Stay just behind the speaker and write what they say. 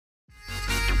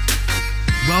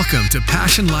Welcome to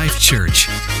Passion Life Church.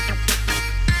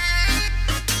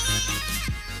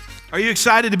 Are you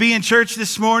excited to be in church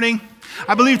this morning?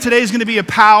 I believe today is going to be a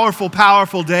powerful,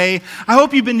 powerful day. I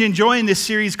hope you've been enjoying this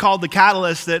series called The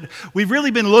Catalyst, that we've really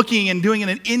been looking and doing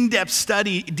an in-depth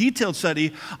study, detailed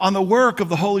study on the work of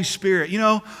the Holy Spirit. You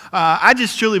know, I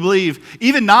just truly believe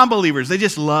even non-believers, they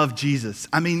just love Jesus.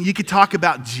 I mean, you could talk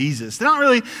about Jesus. They're not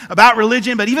really about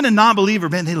religion, but even a non-believer,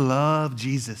 man, they love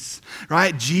Jesus,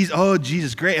 right?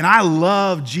 Jesus, great. And I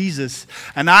love Jesus.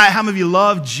 And how many of you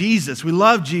love Jesus? We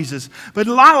love Jesus. But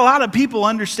a lot of people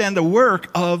understand the work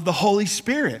of the Holy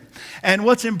Spirit. And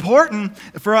what's important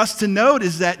for us to note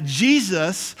is that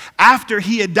Jesus, after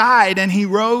he had died and he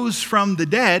rose from the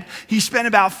dead, he spent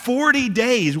about 40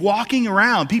 days walking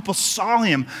around. People saw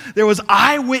him. There was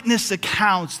eyewitness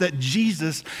accounts that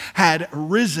Jesus had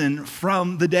risen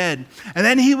from the dead. And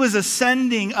then he was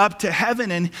ascending up to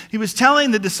heaven, and he was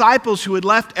telling the disciples who had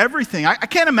left everything. I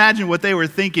can't imagine what they were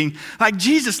thinking. Like,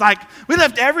 Jesus, we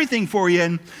left everything for you,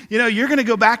 and you're going to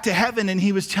go back to heaven. And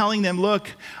he was telling them, look,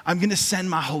 I'm going to send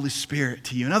my Holy Spirit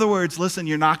to you. In other words, listen,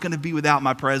 you're not going to be without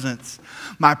my presence.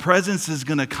 My presence is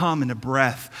going to come in a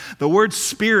breath. The word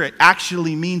spirit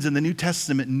actually means in the New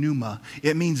Testament pneuma.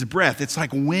 It means breath. It's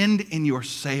like wind in your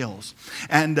sails.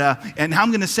 And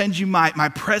I'm going to send you my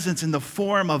presence in the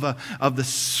form of the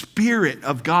Spirit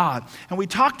of God. And we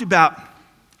talked about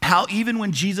how even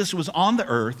when Jesus was on the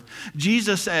earth,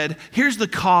 Jesus said, here's the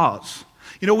cause.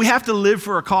 We have to live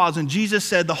for a cause. And Jesus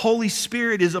said, the Holy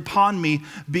Spirit is upon me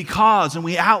because, and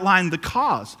we outlined the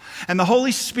cause. And the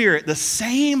Holy Spirit, the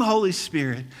same Holy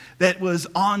Spirit that was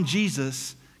on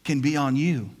Jesus, can be on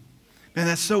you. Man,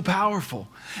 that's so powerful,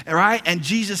 right? And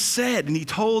Jesus said, and he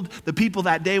told the people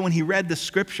that day when he read the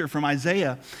scripture from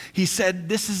Isaiah, he said,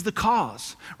 this is the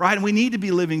cause, right? And we need to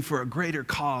be living for a greater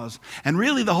cause. And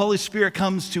really, the Holy Spirit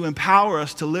comes to empower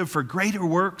us to live for greater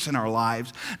works in our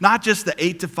lives, not just the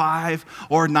 8 to 5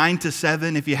 or 9 to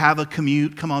 7 if you have a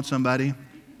commute. Come on, somebody.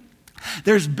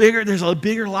 There's a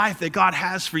bigger life that God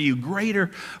has for you, greater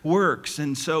works.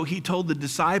 And so he told the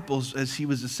disciples as he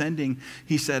was ascending,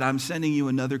 he said, I'm sending you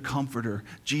another comforter.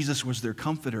 Jesus was their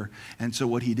comforter. And so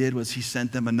what he did was he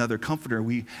sent them another comforter.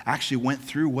 We actually went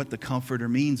through what the comforter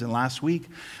means. And last week,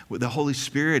 the Holy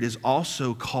Spirit is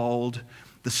also called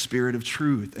the Spirit of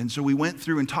truth. And so we went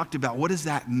through and talked about what does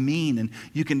that mean? And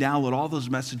you can download all those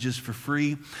messages for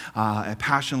free at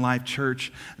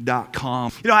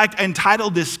passionlifechurch.com. I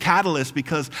entitled this Catalyst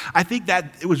because I think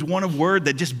that it was one word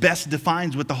that just best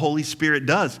defines what the Holy Spirit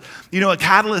does. A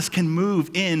catalyst can move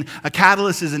in. A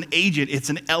catalyst is an agent. It's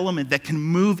an element that can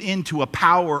move into a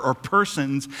power or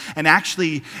persons and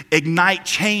actually ignite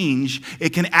change.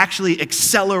 It can actually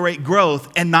accelerate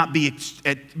growth and not be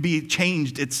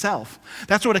changed itself.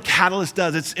 That's what a catalyst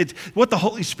does. It's what the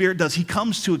Holy Spirit does. He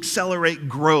comes to accelerate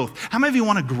growth. How many of you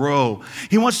want to grow?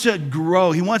 He wants to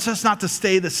grow. He wants us not to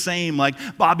stay the same. Like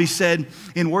Bobby said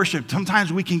in worship,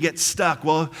 sometimes we can get stuck.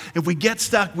 Well, if we get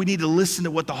stuck, we need to listen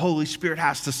to what the Holy Spirit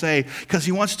has to say because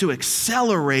he wants to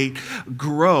accelerate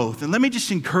growth. And let me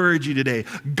just encourage you today.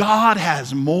 God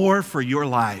has more for your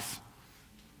life.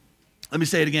 Let me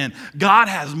say it again. God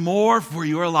has more for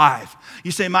your life.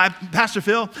 You say, Pastor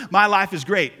Phil, my life is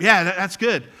great. Yeah, that's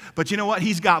good. But you know what?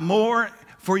 He's got more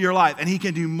for your life, and he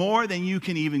can do more than you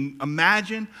can even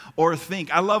imagine or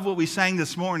think. I love what we sang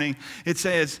this morning. It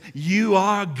says, you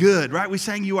are good, right? We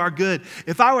sang you are good.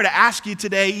 If I were to ask you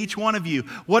today, each one of you,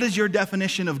 what is your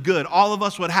definition of good? All of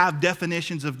us would have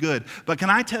definitions of good. But can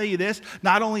I tell you this?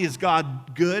 Not only is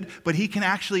God good, but he can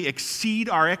actually exceed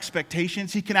our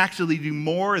expectations. He can actually do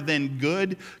more than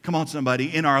good, come on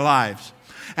somebody, in our lives.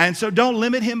 And so don't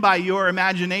limit him by your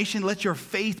imagination. Let your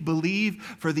faith believe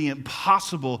for the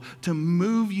impossible to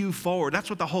move you forward. That's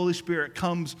what the Holy Spirit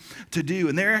comes to do.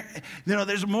 And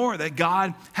there's more that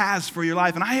God has for your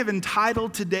life. And I have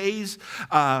entitled today's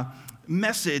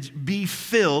message, Be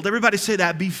Filled. Everybody say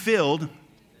that, be filled.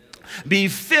 Be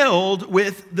filled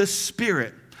with the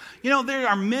Spirit. There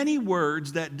are many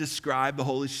words that describe the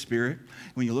Holy Spirit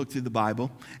when you look through the Bible.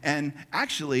 And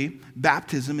actually,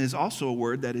 baptism is also a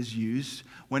word that is used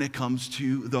when it comes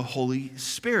to the Holy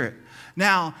Spirit.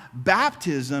 Now,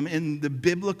 baptism in the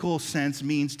biblical sense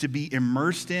means to be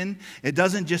immersed in. It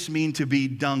doesn't just mean to be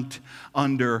dunked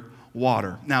under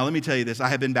water. Now, let me tell you this. I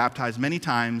have been baptized many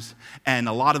times, and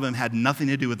a lot of them had nothing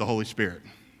to do with the Holy Spirit.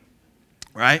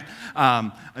 Right?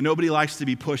 Nobody likes to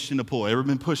be pushed in the pool. Ever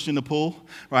been pushed in the pool?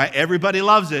 Right? Everybody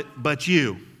loves it, but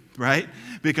you. Right?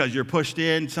 Because you're pushed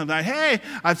in. Sometimes, hey,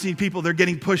 I've seen people, they're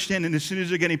getting pushed in, and as soon as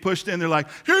they're getting pushed in, they're like,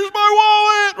 here's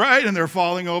my wallet, right? And they're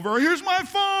falling over. Here's my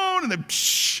phone, and then,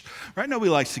 psh, Right?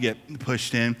 Nobody likes to get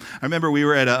pushed in. I remember we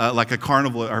were at a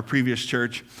carnival at our previous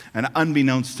church, and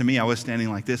unbeknownst to me, I was standing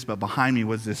like this, but behind me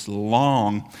was this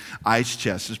long ice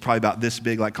chest. It was probably about this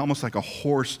big, like almost like a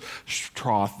horse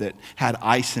trough that had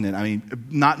ice in it. I mean,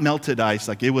 not melted ice,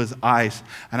 like it was ice.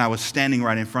 And I was standing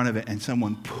right in front of it, and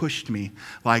someone pushed me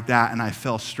like that, and I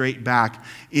fell straight back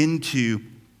into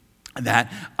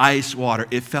that ice water.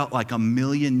 It felt like a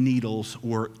million needles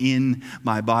were in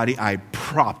my body. I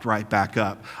propped right back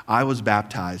up. I was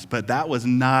baptized, but that was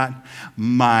not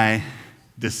my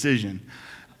decision.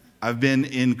 I've been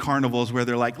in carnivals where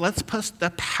they're like, let's put the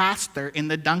pastor in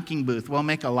the dunking booth. We'll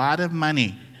make a lot of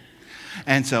money.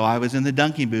 And so I was in the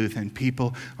dunking booth, and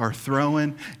people are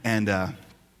throwing, and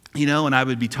and I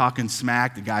would be talking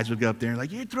smack. The guys would go up there and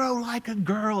like, you throw like a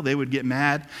girl. They would get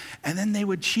mad. And then they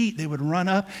would cheat. They would run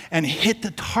up and hit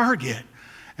the target.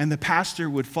 And the pastor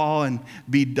would fall and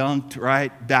be dunked,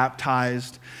 right?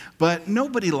 Baptized. But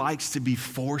nobody likes to be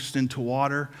forced into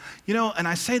water. And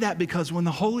I say that because when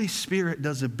the Holy Spirit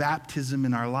does a baptism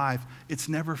in our life, it's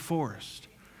never forced.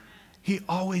 He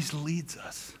always leads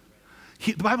us.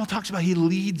 The Bible talks about he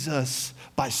leads us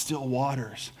by still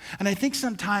waters. And I think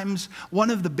sometimes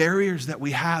one of the barriers that we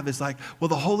have is like, well,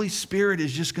 the Holy Spirit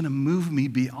is just going to move me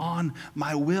beyond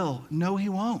my will. No, he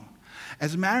won't.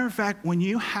 As a matter of fact, when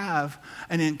you have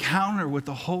an encounter with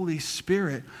the Holy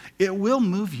Spirit, it will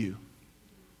move you.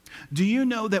 Do you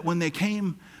know that when they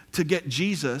came to get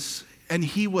Jesus and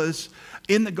he was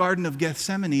in the Garden of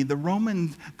Gethsemane, the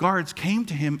Roman guards came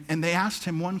to him and they asked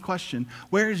him one question: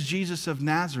 where is Jesus of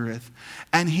Nazareth?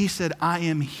 And he said, I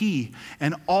am he.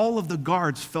 And all of the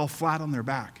guards fell flat on their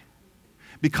back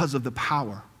because of the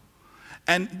power.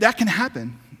 And that can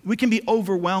happen. We can be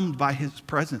overwhelmed by his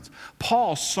presence.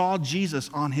 Paul saw Jesus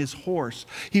on his horse.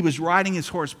 He was riding his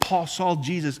horse. Paul saw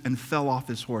Jesus and fell off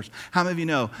his horse. How many of you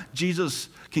know Jesus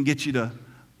can get you to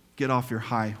get off your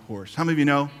high horse? How many of you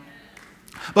know?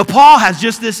 But Paul has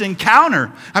just this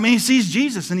encounter. I mean, he sees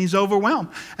Jesus and he's overwhelmed.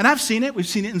 And I've seen it. We've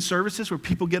seen it in services where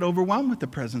people get overwhelmed with the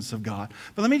presence of God.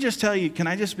 But let me just tell you, can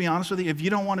I just be honest with you? If you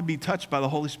don't want to be touched by the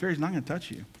Holy Spirit, he's not going to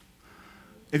touch you.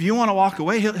 If you want to walk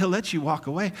away, he'll let you walk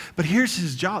away. But here's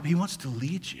his job. He wants to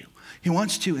lead you. He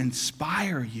wants to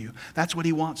inspire you. That's what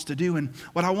he wants to do. And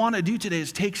what I want to do today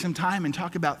is take some time and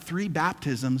talk about 3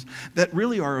 baptisms that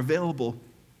really are available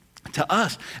to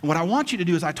us. And what I want you to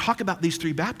do is I talk about these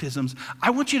 3 baptisms. I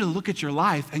want you to look at your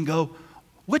life and go,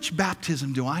 which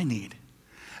baptism do I need?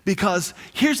 Because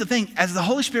here's the thing, as the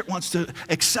Holy Spirit wants to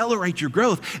accelerate your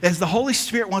growth, as the Holy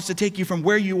Spirit wants to take you from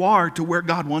where you are to where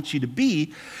God wants you to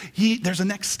be, there's a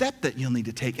next step that you'll need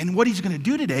to take. And what he's going to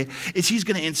do today is he's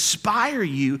going to inspire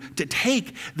you to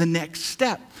take the next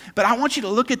step. But I want you to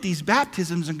look at these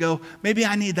baptisms and go, maybe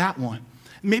I need that one.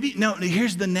 Maybe, no,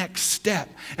 here's the next step.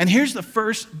 And here's the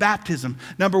first baptism.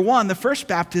 Number 1, the first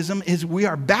baptism is we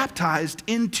are baptized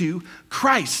into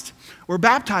Christ. We're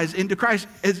baptized into Christ.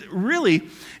 It's really,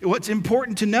 what's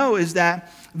important to know is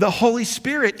that the Holy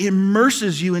Spirit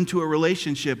immerses you into a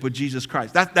relationship with Jesus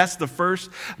Christ. That's the first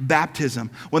baptism.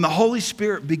 When the Holy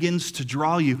Spirit begins to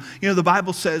draw you. The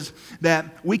Bible says that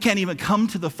we can't even come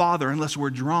to the Father unless we're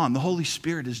drawn. The Holy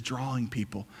Spirit is drawing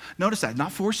people. Notice that,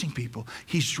 not forcing people.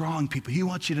 He's drawing people. He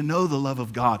wants you to know the love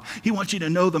of God. He wants you to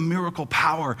know the miracle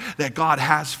power that God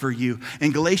has for you.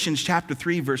 In Galatians chapter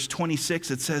 3, verse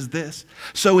 26, it says this: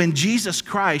 so in Jesus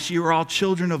Christ, you are all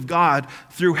children of God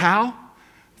through how?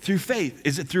 Through faith.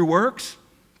 Is it through works?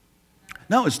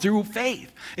 No, it's through faith.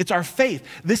 It's our faith.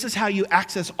 This is how you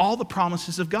access all the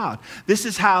promises of God. This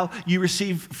is how you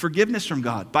receive forgiveness from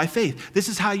God, by faith. This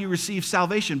is how you receive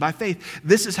salvation, by faith.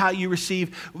 This is how you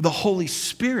receive the Holy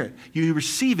Spirit. You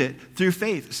receive it through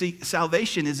faith. See,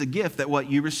 salvation is a gift that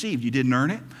what you received. You didn't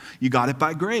earn it. You got it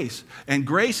by grace. And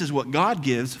grace is what God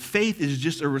gives. Faith is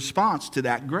just a response to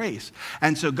that grace.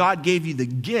 And so God gave you the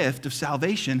gift of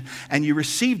salvation and you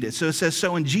received it. So it says,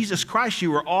 so in Jesus Christ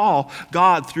you were all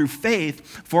God through faith.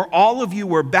 For all of you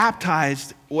were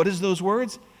baptized, what is those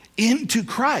words? Into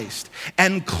Christ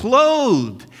and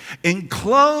clothed.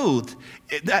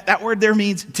 That word there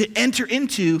means to enter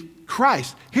into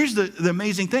Christ. Here's the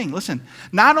amazing thing. Listen,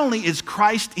 not only is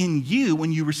Christ in you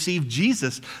when you receive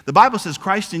Jesus, the Bible says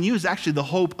Christ in you is actually the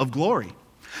hope of glory.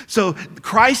 So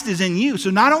Christ is in you.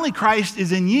 So not only Christ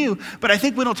is in you, but I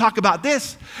think we don't talk about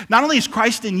this. Not only is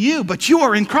Christ in you, but you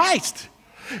are in Christ.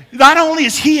 Not only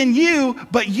is he in you,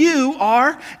 but you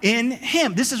are in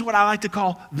him. This is what I like to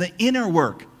call the inner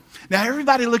work. Now,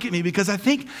 everybody look at me because I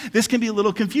think this can be a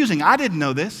little confusing. I didn't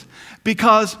know this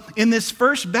because in this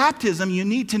first baptism, you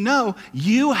need to know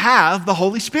you have the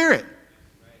Holy Spirit.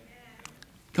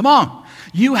 Come on.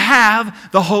 You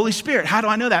have the Holy Spirit. How do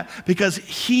I know that? Because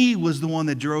he was the one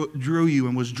that drew you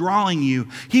and was drawing you.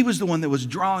 He was the one that was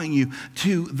drawing you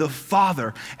to the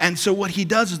Father. And so what he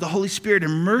does is the Holy Spirit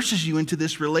immerses you into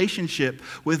this relationship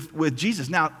with Jesus.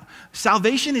 Now,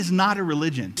 salvation is not a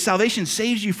religion. Salvation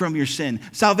saves you from your sin.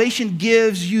 Salvation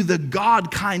gives you the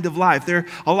God kind of life. There are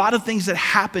a lot of things that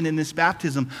happen in this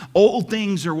baptism. Old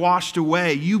things are washed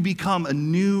away. You become a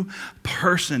new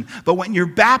person. But when you're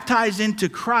baptized into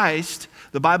Christ,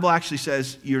 the Bible actually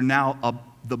says you're now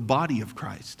the body of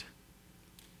Christ.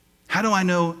 How do I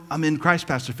know I'm in Christ,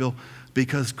 Pastor Phil?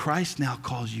 Because Christ now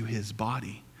calls you his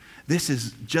body. This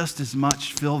is just as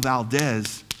much Phil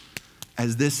Valdez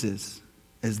as this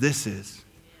is.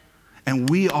 And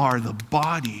we are the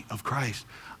body of Christ.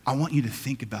 I want you to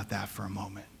think about that for a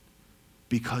moment.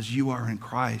 Because you are in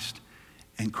Christ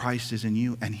and Christ is in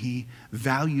you, and he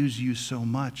values you so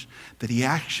much that he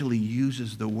actually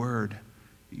uses the word,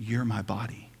 you're my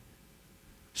body.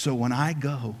 So when I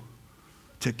go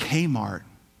to Kmart,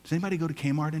 does anybody go to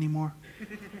Kmart anymore?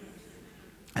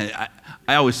 I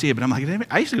always see it, but I'm like,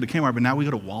 I used to go to Kmart, but now we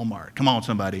go to Walmart. Come on,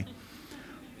 somebody.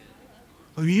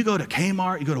 When you go to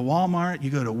Kmart, you go to Walmart,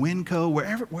 you go to Winco,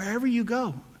 wherever you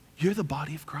go, you're the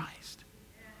body of Christ.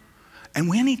 And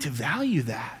we need to value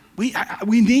that.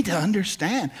 We need to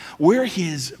understand we're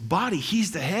his body.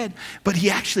 He's the head, but he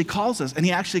actually calls us, and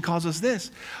he actually calls us this.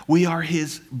 We are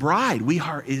his bride. We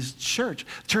are his church.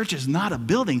 Church is not a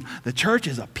building. The church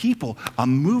is a people, a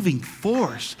moving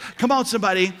force. Come on,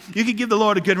 somebody. You can give the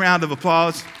Lord a good round of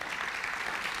applause.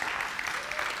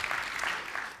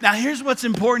 Now, here's what's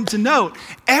important to note.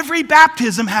 Every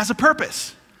baptism has a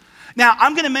purpose. Now,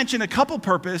 I'm going to mention a couple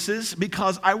purposes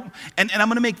because I'm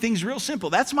going to make things real simple.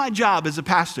 That's my job as a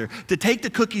pastor, to take the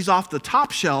cookies off the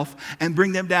top shelf and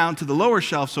bring them down to the lower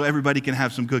shelf so everybody can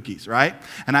have some cookies, right?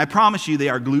 And I promise you they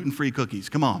are gluten-free cookies.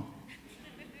 Come on.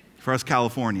 For us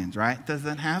Californians, right? Does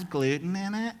it have gluten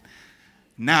in it?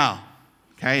 No.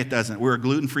 Okay, it doesn't. We're a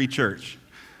gluten-free church,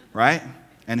 right?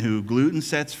 And who gluten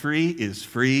sets free is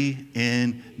free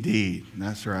indeed.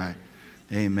 That's right.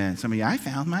 Amen. Some of you, I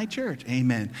found my church.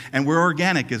 Amen. And we're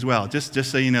organic as well, just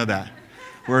so you know that.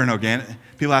 We're an organic.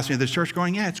 People ask me, is this church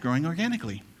growing? Yeah, it's growing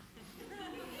organically.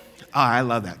 Oh, I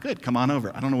love that. Good. Come on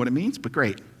over. I don't know what it means, but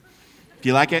great. Do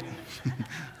you like it?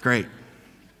 Great.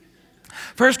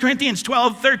 1 Corinthians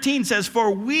 12:13 says,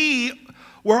 for we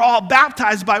were all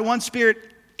baptized by one Spirit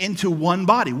into one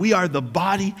body. We are the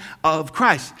body of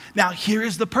Christ. Now, here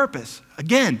is the purpose.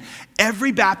 Again,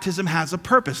 every baptism has a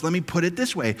purpose. Let me put it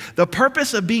this way. The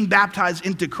purpose of being baptized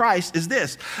into Christ is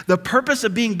this. The purpose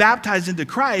of being baptized into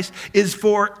Christ is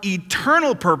for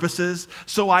eternal purposes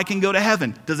so I can go to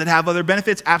heaven. Does it have other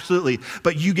benefits? Absolutely.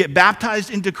 But you get baptized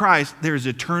into Christ, there's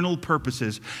eternal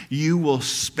purposes. You will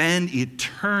spend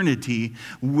eternity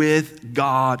with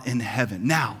God in heaven.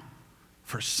 Now,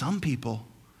 for some people,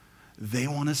 they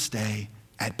want to stay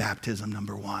at baptism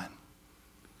number 1.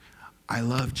 I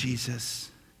love Jesus.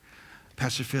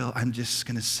 Pastor Phil, I'm just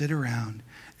going to sit around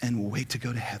and wait to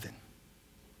go to heaven.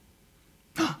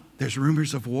 There's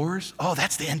rumors of wars. Oh,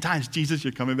 that's the end times. Jesus,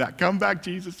 you're coming back. Come back,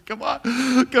 Jesus. Come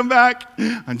on. Come back.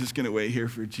 I'm just going to wait here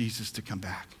for Jesus to come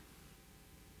back.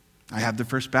 I have the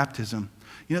first baptism.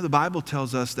 You know, the Bible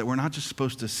tells us that we're not just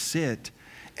supposed to sit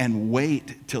and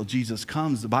wait till Jesus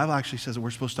comes. The Bible actually says that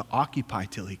we're supposed to occupy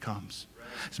till he comes.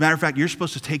 As a matter of fact, you're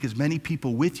supposed to take as many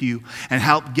people with you and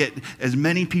help get as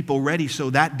many people ready so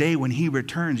that day when he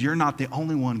returns, you're not the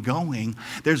only one going.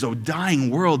 There's a dying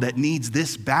world that needs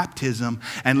this baptism.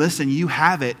 And listen, you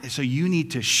have it, so you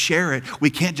need to share it. We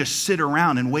can't just sit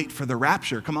around and wait for the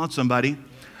rapture. Come on, somebody.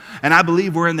 And I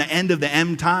believe we're in the end of the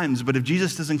end times, but if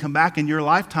Jesus doesn't come back in your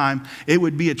lifetime, it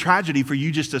would be a tragedy for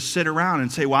you just to sit around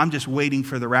and say, well, I'm just waiting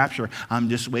for the rapture. I'm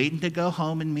just waiting to go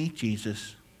home and meet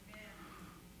Jesus.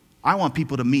 I want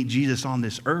people to meet Jesus on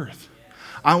this earth.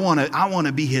 I want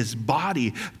to be his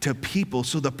body to people.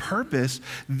 So the purpose,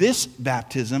 this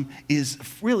baptism is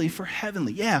really for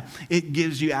heavenly. Yeah, it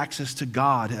gives you access to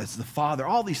God as the Father,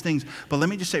 all these things. But let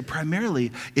me just say,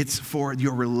 primarily, it's for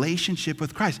your relationship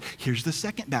with Christ. Here's the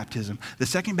second baptism. The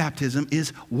second baptism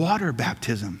is water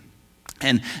baptism.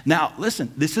 And now,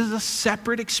 listen, this is a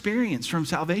separate experience from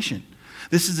salvation.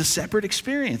 This is a separate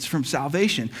experience from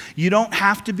salvation. You don't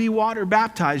have to be water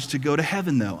baptized to go to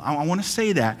heaven, though. I want to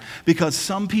say that because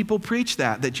some people preach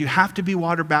that you have to be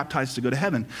water baptized to go to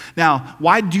heaven. Now,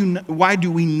 why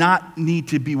do we not need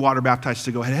to be water baptized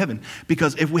to go to heaven?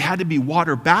 Because if we had to be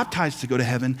water baptized to go to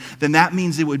heaven, then that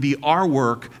means it would be our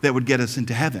work that would get us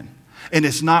into heaven. And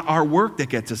it's not our work that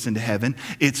gets us into heaven.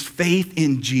 It's faith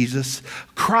in Jesus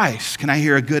Christ. Can I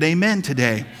hear a good amen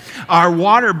today? Our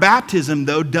water baptism,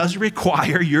 though, does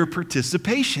require your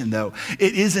participation, though.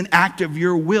 It is an act of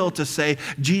your will to say,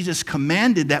 Jesus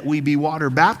commanded that we be water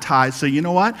baptized. So you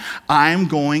know what? I'm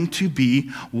going to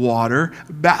be water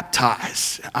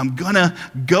baptized. I'm going to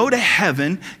go to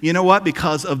heaven, you know what?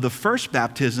 Because of the first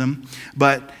baptism.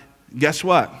 But guess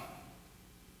what?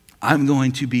 I'm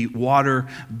going to be water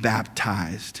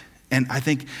baptized. And I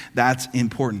think that's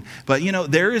important. But, you know,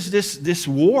 there is this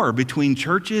war between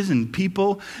churches and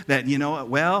people that, you know,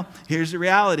 well, here's the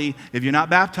reality. If you're not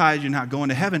baptized, you're not going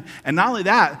to heaven. And not only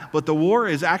that, but the war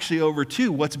is actually over,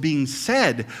 too, what's being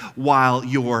said while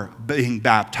you're being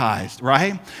baptized,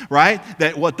 right? Right?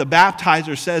 That what the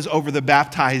baptizer says over the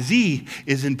baptizee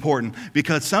is important.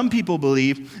 Because some people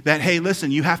believe that, hey, listen,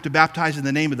 you have to baptize in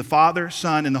the name of the Father,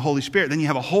 Son, and the Holy Spirit. Then you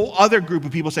have a whole other group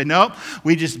of people say, nope,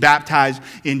 we just baptize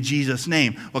in Jesus'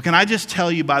 name. Well, can I just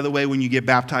tell you, by the way, when you get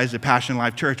baptized at Passion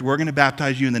Life Church, we're going to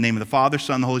baptize you in the name of the Father,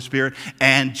 Son, the Holy Spirit,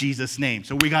 and Jesus' name.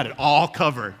 So we got it all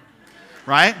covered,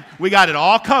 right? We got it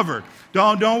all covered.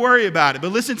 Don't worry about it.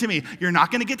 But listen to me. You're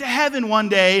not going to get to heaven one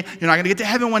day. You're not going to get to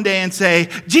heaven one day and say,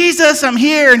 Jesus, I'm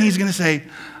here. And he's going to say,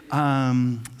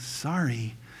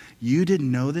 sorry, you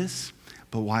didn't know this,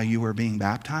 but while you were being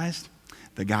baptized,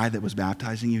 the guy that was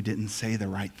baptizing you didn't say the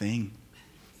right thing.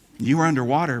 You were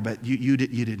underwater, but you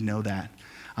didn't know that.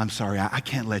 I'm sorry, I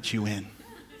can't let you in.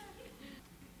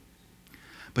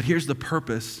 But here's the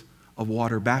purpose of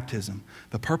water baptism.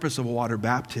 The purpose of water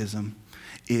baptism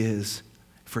is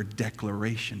for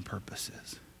declaration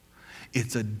purposes.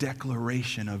 It's a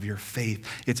declaration of your faith.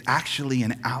 It's actually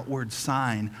an outward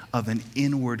sign of an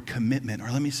inward commitment.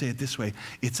 Or let me say it this way.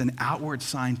 It's an outward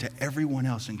sign to everyone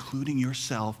else, including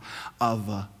yourself, of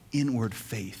inward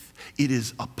faith. It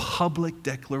is a public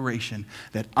declaration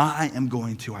that I am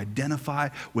going to identify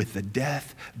with the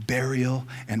death, burial,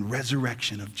 and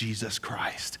resurrection of Jesus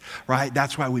Christ, right?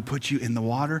 That's why we put you in the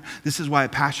water. This is why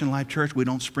at Passion Life Church, we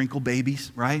don't sprinkle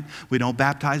babies, right? We don't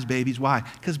baptize babies. Why?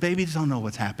 Because babies don't know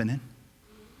what's happening,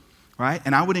 right?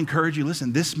 And I would encourage you,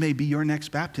 listen, this may be your next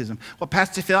baptism. Well,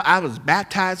 Pastor Phil, I was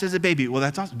baptized as a baby. Well,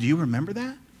 that's awesome. Do you remember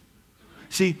that?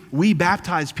 See, we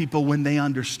baptize people when they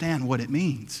understand what it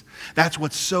means. That's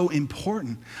what's so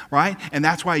important, right? And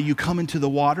that's why you come into the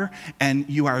water and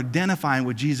you are identifying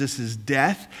with Jesus'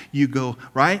 death. You go,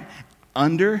 right,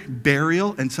 under,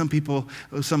 burial. And some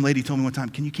lady told me one time,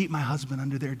 can you keep my husband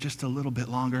under there just a little bit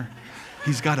longer?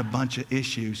 He's got a bunch of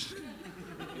issues.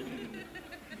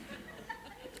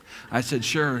 I said,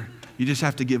 sure, you just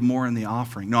have to give more in the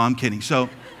offering. No, I'm kidding. So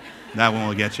that one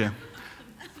will get you.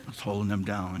 I was holding them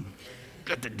down.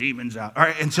 Get the demons out. All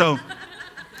right, and so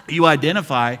you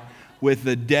identify with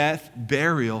the death,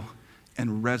 burial,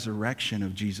 and resurrection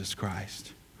of Jesus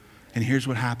Christ. And here's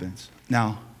what happens.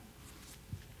 Now,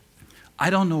 I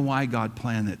don't know why God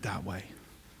planned it that way.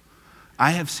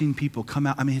 I have seen people come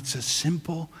out. I mean, it's a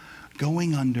simple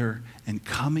going under and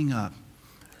coming up.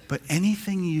 But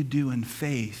anything you do in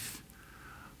faith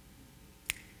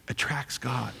attracts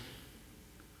God.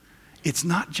 It's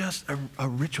not just a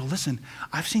ritual. Listen,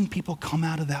 I've seen people come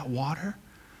out of that water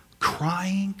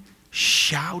crying,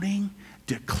 shouting,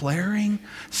 declaring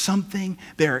something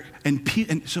there. And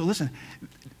so listen,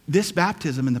 this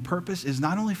baptism and the purpose is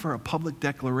not only for a public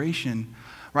declaration,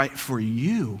 right, for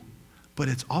you, but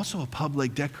it's also a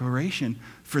public declaration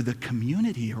for the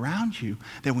community around you.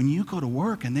 That when you go to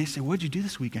work and they say, what'd you do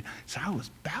this weekend? Say, I was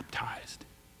baptized.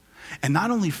 And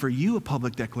not only for you a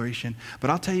public declaration, but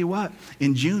I'll tell you what,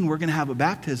 in June we're going to have a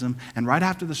baptism, and right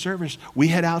after the service, we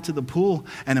head out to the pool,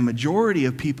 and a majority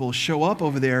of people show up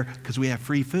over there because we have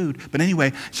free food. But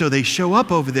anyway, so they show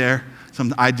up over there.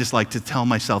 I just like to tell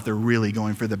myself they're really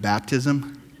going for the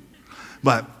baptism.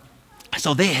 But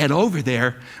so they head over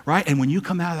there, right? And when you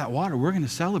come out of that water, we're going to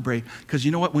celebrate, because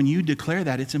you know what? When you declare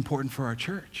that, it's important for our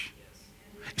church.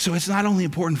 So it's not only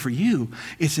important for you,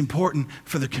 it's important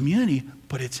for the community,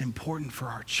 but it's important for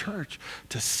our church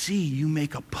to see you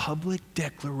make a public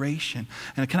declaration.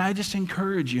 And can I just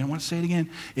encourage you, I want to say it again,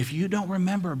 if you don't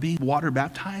remember being water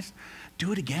baptized,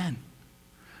 do it again.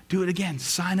 Do it again.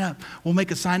 Sign up. We'll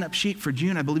make a sign-up sheet for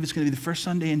June. I believe it's going to be the first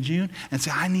Sunday in June. And say,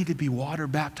 I need to be water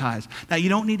baptized. Now, you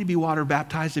don't need to be water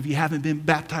baptized if you haven't been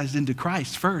baptized into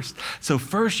Christ first. So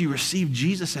first, you receive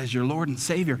Jesus as your Lord and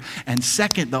Savior. And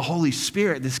second, the Holy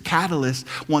Spirit, this catalyst,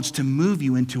 wants to move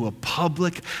you into a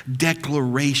public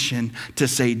declaration to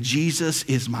say, Jesus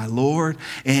is my Lord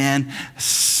and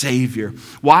Savior.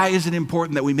 Why is it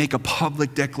important that we make a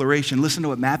public declaration? Listen to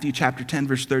what Matthew chapter 10,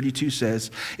 verse 32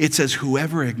 says. It says,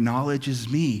 whoever acknowledges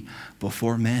me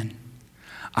before men,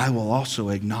 I will also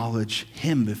acknowledge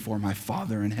him before my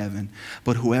Father in heaven.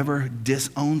 But whoever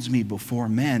disowns me before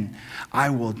men, I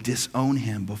will disown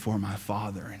him before my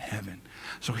Father in heaven.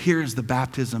 So here's the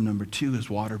baptism. Number 2 is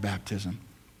water baptism.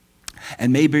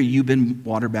 And maybe you've been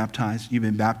water baptized. You've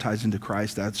been baptized into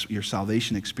Christ. That's your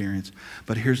salvation experience.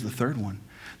 But here's the third one.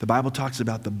 The Bible talks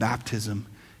about the baptism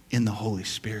in the Holy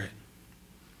Spirit.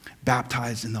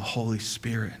 Baptized in the Holy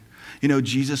Spirit. You know,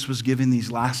 Jesus was giving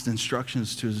these last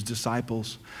instructions to his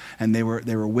disciples, and they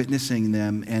were witnessing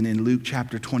them. And in Luke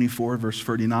chapter 24, verse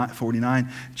 49,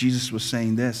 Jesus was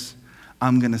saying this,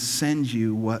 I'm going to send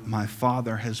you what my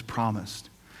Father has promised.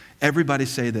 Everybody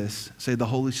say this. Say, the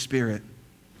Holy Spirit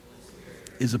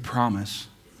is a promise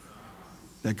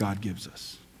that God gives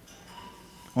us.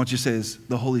 I want you to say this,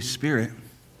 the Holy Spirit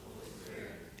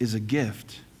is a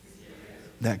gift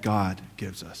that God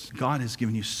gives us. God has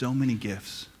given you so many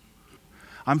gifts.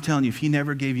 I'm telling you, if he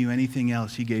never gave you anything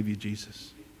else, he gave you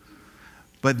Jesus.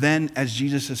 But then as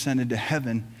Jesus ascended to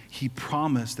heaven, he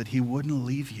promised that he wouldn't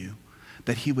leave you,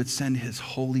 that he would send his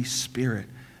Holy Spirit.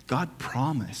 God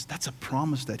promised. That's a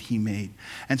promise that he made.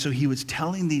 And so he was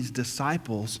telling these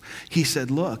disciples, he said,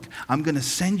 look, I'm going to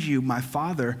send you my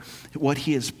Father, what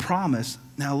he has promised.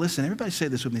 Now listen, everybody say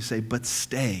this with me, say, but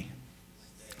stay.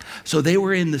 So they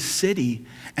were in the city,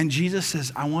 and Jesus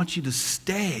says, I want you to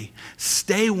stay.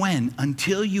 Stay when?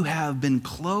 Until you have been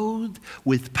clothed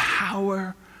with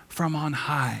power from on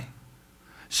high.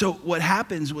 So what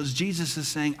happens was Jesus is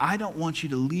saying, I don't want you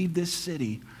to leave this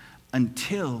city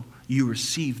until you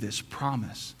receive this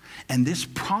promise. And this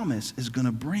promise is going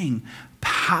to bring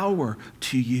power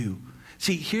to you.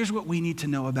 See, here's what we need to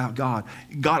know about God.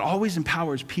 God always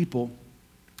empowers people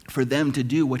for them to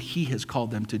do what he has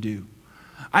called them to do.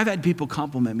 I've had people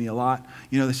compliment me a lot.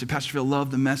 You know, they say, Pastor Phil,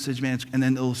 love the message, man. And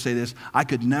then they'll say this, I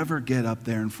could never get up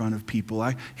there in front of people.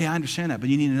 Hey, I understand that, but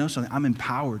you need to know something. I'm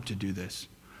empowered to do this.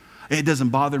 It doesn't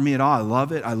bother me at all. I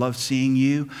love it. I love seeing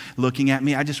you looking at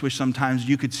me. I just wish sometimes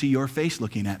you could see your face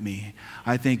looking at me.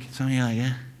 I think, some of you are like,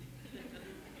 yeah.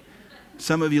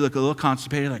 Some of you look a little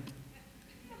constipated, like,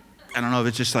 I don't know if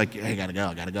it's just like, hey, gotta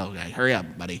go. Hurry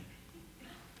up, buddy.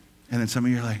 And then some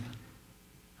of you are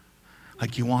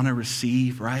like you want to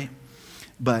receive, right?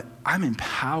 But I'm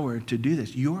empowered to do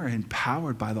this. You are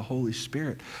empowered by the Holy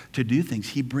Spirit to do things.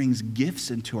 He brings gifts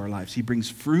into our lives. He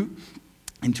brings fruit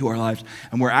into our lives.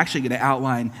 And we're actually going to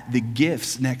outline the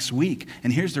gifts next week.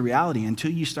 And here's the reality.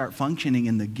 Until you start functioning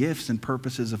in the gifts and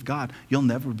purposes of God, you'll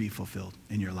never be fulfilled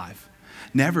in your life.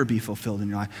 Never be fulfilled in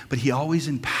your life. But he always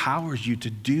empowers you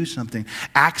to do something.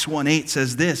 Acts 1:8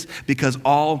 says this, because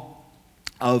all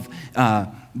of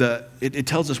it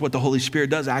tells us what the Holy Spirit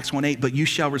does, Acts 1:8, but you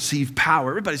shall receive power.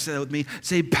 Everybody say that with me.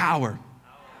 Say power.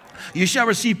 You shall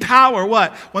receive power,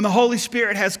 what? When the Holy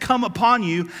Spirit has come upon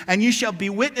you, and you shall be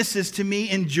witnesses to me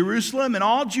in Jerusalem and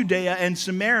all Judea and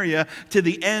Samaria to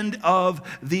the end of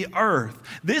the earth.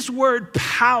 This word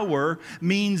power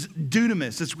means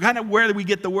dunamis. It's kind of where we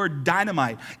get the word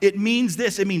dynamite. It means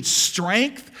this. It means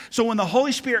strength. So when the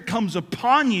Holy Spirit comes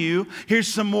upon you, here's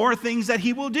some more things that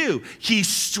he will do. He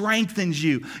strengthens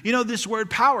you. You know, this word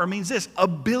power means this,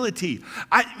 ability.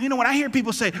 When I hear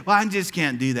people say, well, I just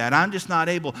can't do that. I'm just not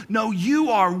able. No,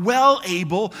 you are well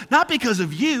able, not because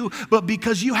of you, but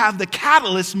because you have the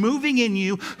catalyst moving in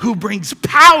you who brings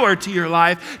power to your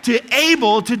life to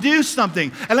able to do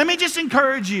something. And let me just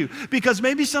encourage you, because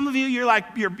maybe some of you, you're like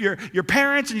your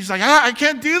parents, and you're just like, I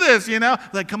can't do this,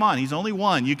 Like, come on, he's only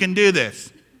one. You can do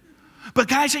this. But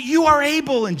can I say, you are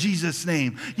able in Jesus'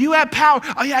 name. You have power.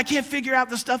 Oh yeah, I can't figure out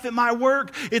the stuff at my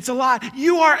work. It's a lot.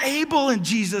 You are able in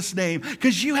Jesus' name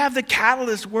because you have the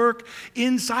catalyst work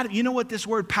inside of you. You know what this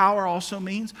word power also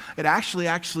means? It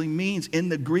actually means in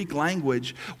the Greek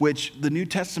language, which the New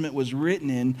Testament was written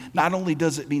in, not only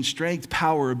does it mean strength,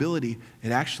 power, ability,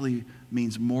 it actually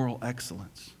means moral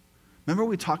excellence. Remember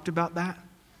we talked about that?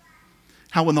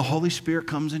 How when the Holy Spirit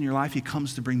comes in your life, he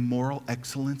comes to bring moral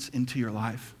excellence into your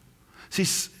life. See,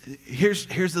 here's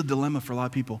the dilemma for a lot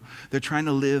of people. They're trying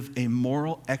to live a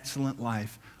moral, excellent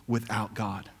life without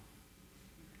God.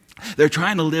 They're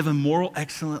trying to live a moral,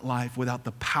 excellent life without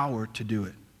the power to do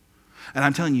it. And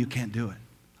I'm telling you, you can't do it.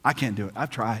 I can't do it. I've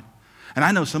tried. And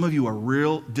I know some of you are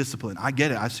real disciplined. I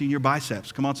get it. I've seen your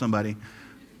biceps. Come on, somebody.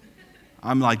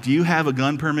 I'm like, do you have a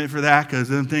gun permit for that? Because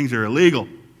them things are illegal.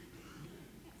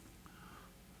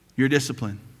 You're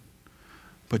disciplined.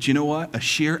 But you know what? A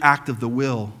sheer act of the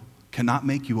will cannot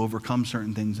make you overcome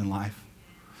certain things in life.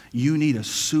 You need a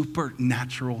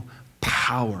supernatural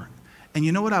power. And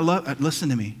you know what I love? Listen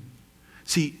to me.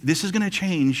 See, this is going to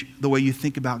change the way you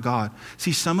think about God.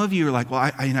 See, some of you are like,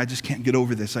 well, I just can't get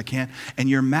over this. I can't. And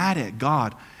you're mad at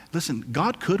God. listen,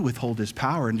 God could withhold his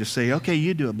power and just say, okay,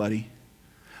 you do it, buddy.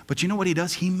 But you know what he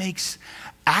does? He makes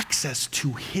access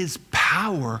to his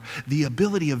power, the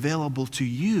ability available to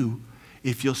you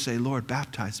if you'll say, Lord,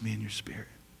 baptize me in your Spirit.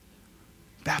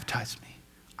 Baptize me.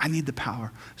 I need the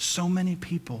power. So many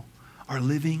people are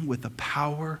living with a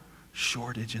power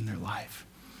shortage in their life.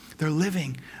 They're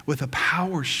living with a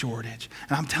power shortage.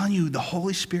 And I'm telling you, the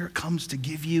Holy Spirit comes to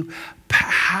give you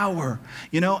power.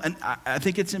 And I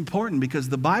think it's important because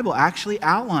the Bible actually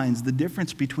outlines the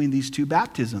difference between these two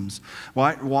baptisms.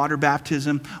 Water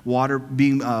baptism, water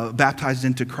being baptized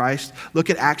into Christ. Look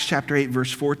at Acts chapter 8,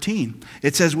 verse 14.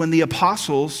 It says, when the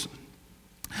apostles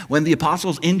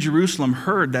in Jerusalem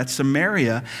heard that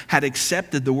Samaria had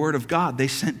accepted the word of God, they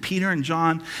sent Peter and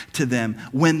John to them.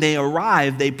 When they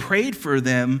arrived, they prayed for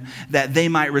them that they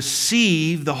might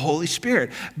receive the Holy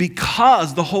Spirit.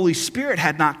 Because the Holy Spirit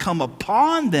had not come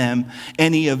upon them,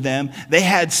 any of them, they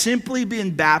had simply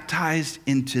been baptized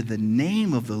into the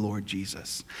name of the Lord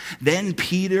Jesus. Then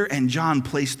Peter and John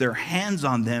placed their hands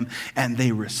on them and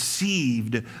they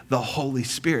received the Holy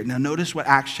Spirit. Now notice what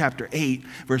Acts chapter 8,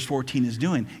 verse 14 is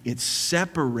doing. It's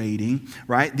separating,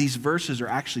 right? These verses are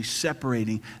actually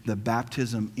separating the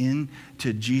baptism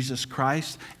into Jesus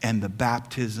Christ and the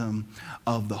baptism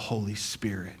of the Holy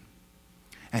Spirit.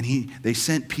 And they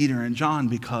sent Peter and John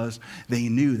because they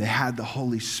knew they had the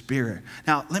Holy Spirit.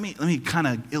 Now, let me kind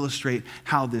of illustrate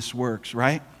how this works,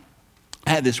 right?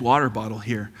 I had this water bottle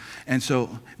here. And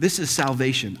so this is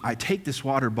salvation. I take this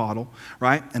water bottle,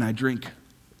 right, and I drink.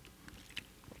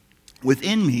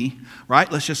 Within me,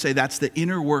 right, let's just say that's the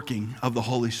inner working of the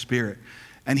Holy Spirit.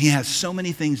 And he has so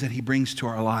many things that he brings to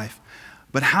our life.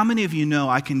 But how many of you know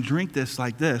I can drink this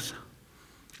like this,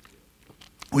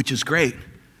 which is great,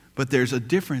 but there's a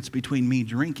difference between me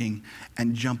drinking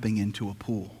and jumping into a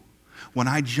pool. When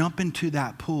I jump into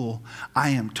that pool, I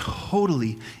am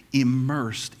totally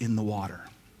immersed in the water.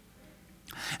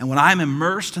 And when I'm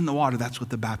immersed in the water, that's what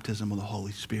the baptism of the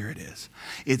Holy Spirit is.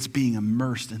 It's being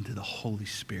immersed into the Holy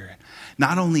Spirit.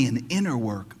 Not only an inner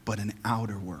work, but an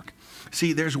outer work.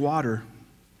 See, there's water.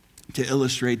 To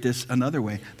illustrate this another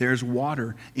way, there's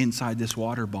water inside this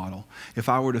water bottle. If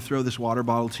I were to throw this water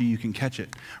bottle to you, you can catch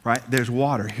it, right? There's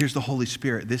water. Here's the Holy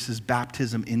Spirit. This is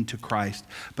baptism into Christ.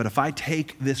 But if I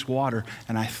take this water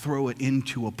and I throw it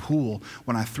into a pool,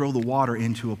 when I throw the water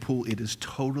into a pool, it is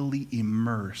totally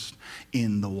immersed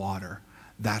in the water.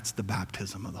 That's the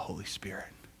baptism of the Holy Spirit,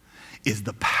 is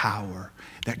the power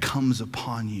that comes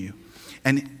upon you.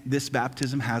 And this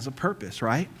baptism has a purpose,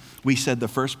 right? We said the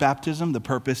first baptism, the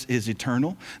purpose is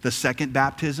eternal. The second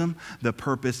baptism, the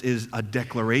purpose is a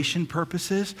declaration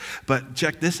purposes. But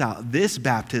check this out. This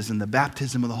baptism, the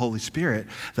baptism of the Holy Spirit,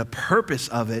 the purpose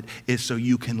of it is so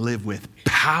you can live with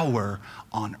power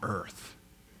on earth.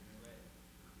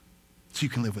 So you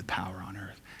can live with power on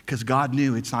earth. Because God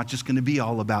knew it's not just going to be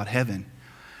all about heaven.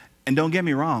 And don't get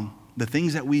me wrong. The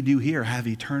things that we do here have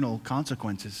eternal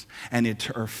consequences and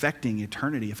are affecting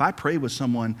eternity. If I pray with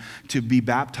someone to be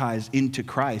baptized into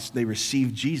Christ, they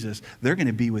receive Jesus, they're going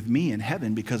to be with me in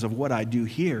heaven because of what I do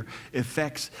here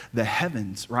affects the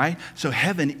heavens, right? So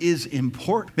heaven is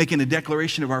important. Making a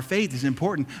declaration of our faith is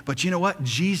important. But you know what?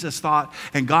 Jesus thought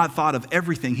and God thought of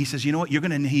everything. He says, you know what? You're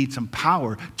going to need some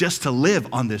power just to live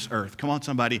on this earth. Come on,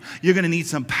 somebody. You're going to need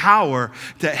some power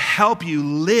to help you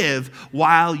live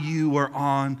while you are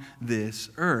on this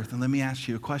earth. And let me ask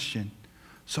you a question.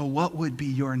 So what would be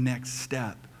your next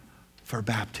step for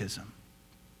baptism?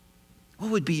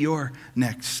 What would be your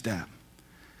next step?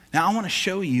 Now I want to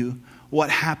show you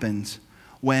what happens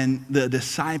when the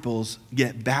disciples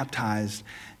get baptized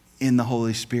in the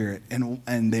Holy Spirit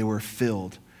and they were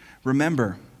filled.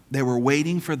 Remember, they were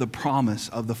waiting for the promise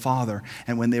of the Father.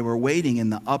 And when they were waiting in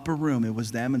the upper room, it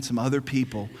was them and some other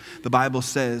people. The Bible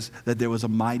says that there was a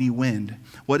mighty wind.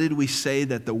 What did we say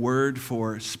that the word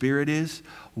for spirit is?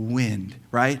 Wind,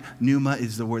 right? Pneuma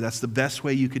is the word. That's the best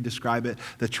way you could describe it.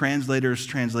 The translators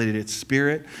translated it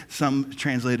spirit. Some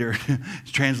translator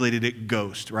translated it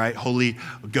ghost, right? Holy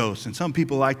Ghost. And some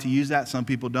people like to use that. Some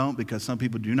people don't, because some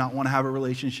people do not want to have a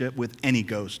relationship with any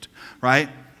ghost, right?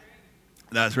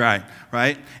 That's right,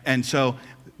 right? And so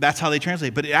that's how they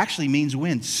translate it. But it actually means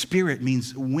wind. Spirit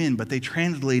means wind, but they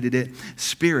translated it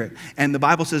spirit. And the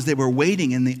Bible says they were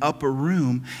waiting in the upper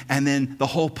room, and then the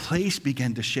whole place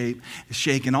began to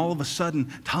shake, and all of a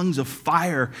sudden, tongues of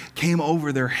fire came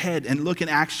over their head. And look in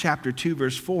Acts chapter 2,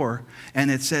 verse 4, and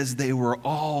it says they were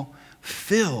all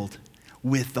filled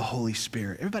with the Holy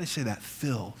Spirit. Everybody say that,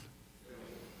 filled.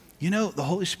 You know, the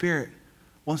Holy Spirit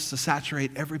wants to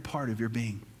saturate every part of your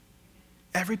being.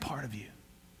 Every part of you.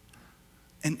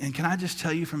 And can I just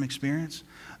tell you from experience,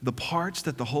 the parts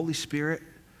that the Holy Spirit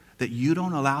that you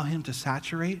don't allow him to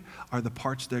saturate are the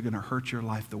parts that are going to hurt your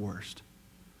life the worst.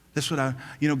 This is what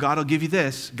God will give you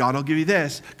this. God will give you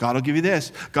this. God will give you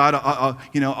this. God,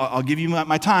 I'll give you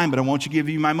my time, but I won't give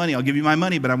you my money. I'll give you my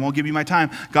money, but I won't give you my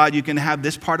time. God, you can have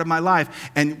this part of my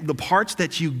life. And the parts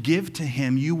that you give to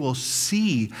him, you will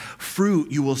see fruit.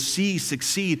 You will see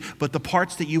succeed. But the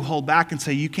parts that you hold back and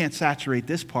say, you can't saturate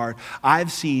this part,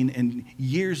 I've seen in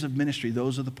years of ministry,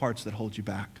 those are the parts that hold you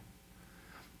back.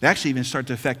 They actually even start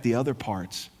to affect the other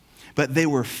parts. But they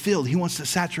were filled. He wants to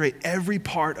saturate every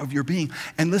part of your being.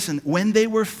 And listen, when they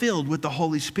were filled with the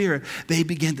Holy Spirit, they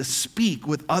began to speak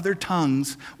with other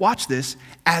tongues. Watch this,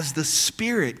 as the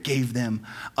Spirit gave them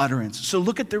utterance. So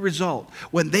look at the result.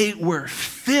 When they were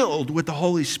filled with the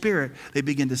Holy Spirit, they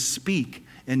began to speak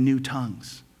in new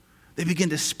tongues. They began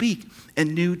to speak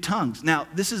in new tongues. Now,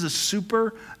 this is a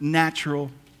supernatural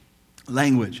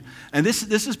language. And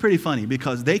this is pretty funny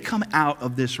because they come out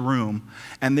of this room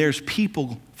and there's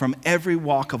people from every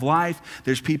walk of life.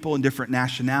 There's people in different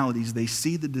nationalities. They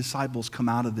see the disciples come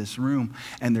out of this room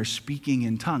and they're speaking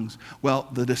in tongues. Well,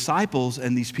 the disciples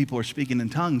and these people are speaking in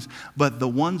tongues, but the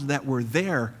ones that were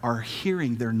there are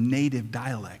hearing their native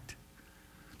dialect.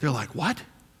 They're like, what?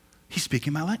 He's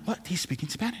speaking my language? What? He's speaking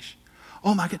Spanish.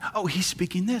 Oh my God, oh, he's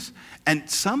speaking this. And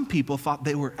some people thought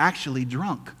they were actually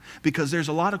drunk because there's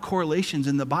a lot of correlations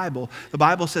in the Bible. The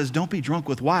Bible says, don't be drunk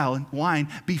with wine,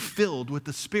 be filled with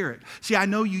the Spirit. See, I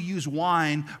know you use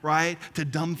wine, right, to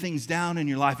dumb things down in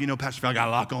your life. You know, Pastor Phil, I got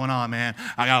a lot going on, man.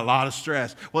 I got a lot of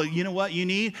stress. Well, you know what you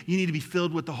need? You need to be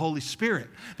filled with the Holy Spirit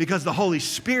because the Holy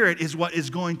Spirit is what is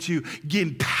going to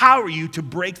empower you to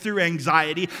break through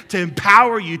anxiety, to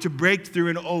empower you to break through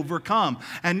and overcome.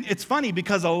 And it's funny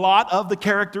because a lot of the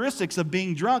characteristics of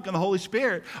being drunk and the Holy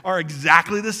Spirit are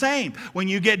exactly the same. When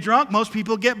you get drunk, most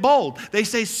people get bold. They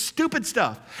say stupid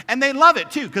stuff. And they love it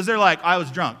too, because they're like, I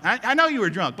was drunk. I know you were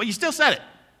drunk, but you still said it.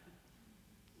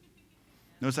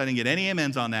 Notice I didn't get any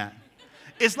amens on that.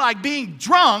 It's like being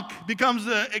drunk becomes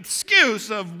the excuse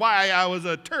of why I was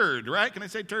a turd, right? Can I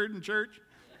say turd in church?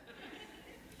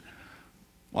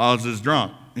 Well, I was just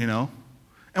drunk, you know.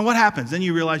 And what happens? Then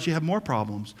you realize you have more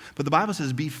problems. But the Bible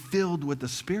says be filled with the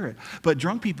Spirit. But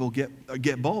drunk people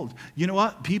get bold. You know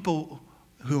what? People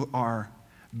who are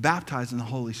baptized in the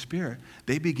Holy Spirit,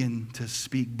 they begin to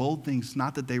speak bold things,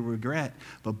 not that they regret,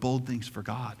 but bold things for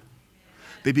God.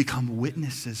 They become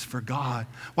witnesses for God.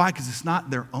 Why? Because it's not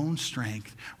their own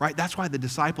strength, right? That's why the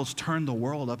disciples turned the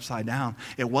world upside down.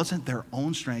 It wasn't their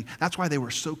own strength. That's why they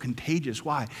were so contagious.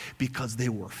 Why? Because they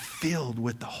were filled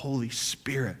with the Holy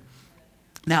Spirit.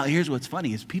 Now, here's what's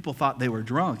funny is people thought they were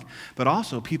drunk, but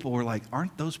also people were like,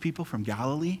 aren't those people from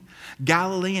Galilee?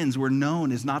 Galileans were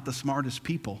known as not the smartest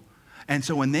people. And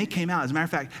so when they came out, as a matter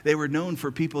of fact, they were known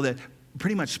for people that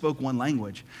pretty much spoke one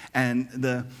language. And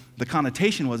the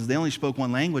connotation was they only spoke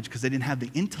one language because they didn't have the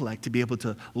intellect to be able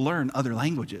to learn other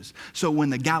languages. So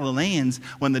when the Galileans,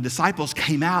 when the disciples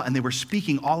came out and they were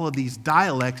speaking all of these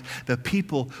dialects, the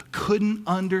people couldn't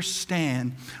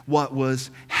understand what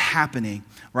was happening,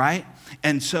 right?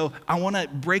 And so I want to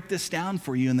break this down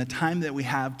for you in the time that we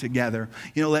have together.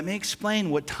 You know, let me explain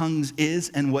what tongues is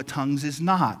and what tongues is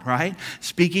not, right?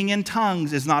 Speaking in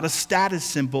tongues is not a status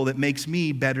symbol that makes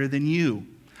me better than you.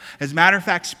 As a matter of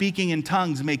fact, speaking in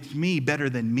tongues makes me better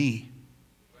than me.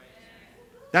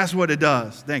 That's what it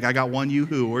does. Think, I got one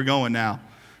yoo-hoo. We're going now.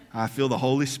 I feel the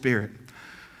Holy Spirit.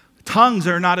 Tongues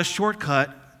are not a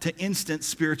shortcut to instant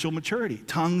spiritual maturity.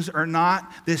 Tongues are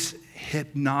not this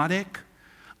hypnotic,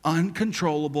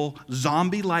 uncontrollable,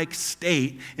 zombie-like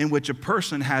state in which a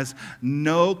person has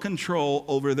no control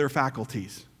over their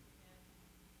faculties.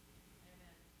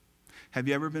 Have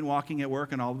you ever been walking at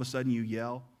work and all of a sudden you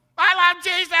yell, I love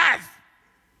Jesus?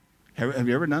 Have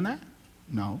you ever done that?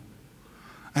 No.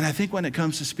 And I think when it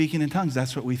comes to speaking in tongues,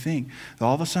 that's what we think.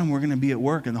 All of a sudden we're going to be at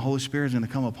work and the Holy Spirit is going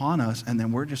to come upon us and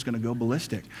then we're just going to go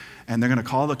ballistic. And they're going to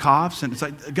call the cops. And it's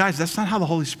like, guys, that's not how the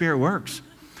Holy Spirit works.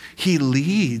 He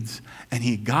leads and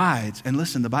he guides. And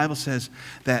listen, the Bible says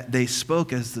that they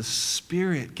spoke as the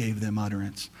Spirit gave them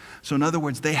utterance. So in other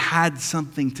words, they had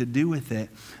something to do with it.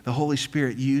 The Holy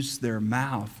Spirit used their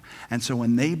mouth. And so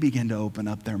when they began to open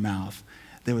up their mouth,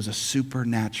 there was a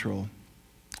supernatural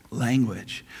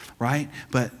language, right?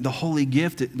 But the holy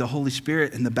gift, the Holy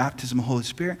Spirit and the baptism of the Holy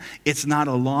Spirit, it's not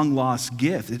a long lost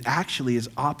gift. It actually is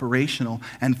operational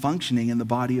and functioning in the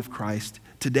body of Christ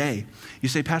today. You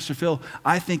say, Pastor Phil,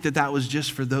 I think that was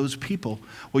just for those people.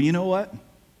 Well, you know what?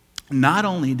 Not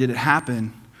only did it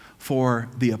happen for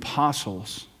the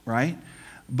apostles, right?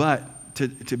 But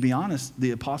to be honest,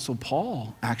 the apostle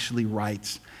Paul actually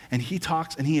writes, and he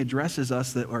talks and he addresses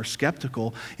us that are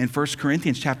skeptical in 1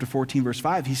 Corinthians chapter 14, verse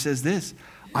 5. He says this,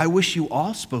 I wish you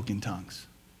all spoke in tongues.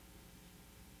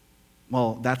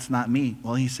 Well, that's not me.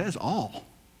 Well, he says all.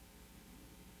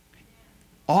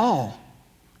 All.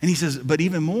 And he says, but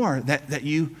even more, that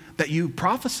you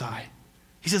prophesy.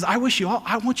 He says, I want you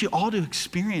all to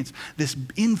experience this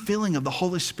infilling of the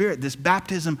Holy Spirit, this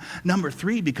baptism number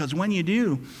 3, because when you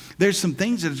do, there's some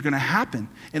things that is going to happen.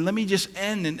 And let me just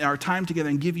end in our time together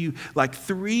and give you like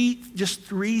three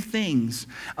things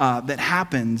that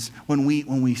happens when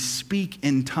we speak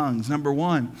in tongues. Number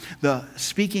 1, the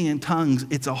speaking in tongues,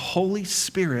 it's a Holy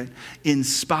Spirit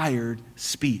inspired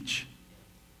speech.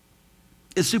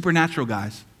 It's supernatural,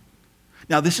 guys.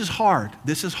 Now, this is hard.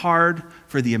 This is hard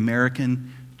for the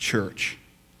American church,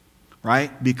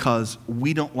 right? Because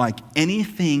we don't like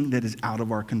anything that is out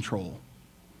of our control.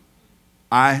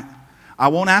 I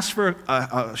won't ask for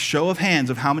a show of hands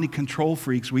of how many control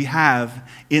freaks we have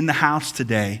in the house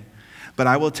today, but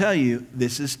I will tell you,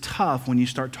 this is tough when you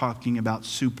start talking about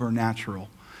supernatural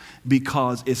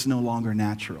because it's no longer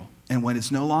natural. And when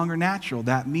it's no longer natural,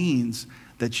 that means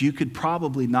that you could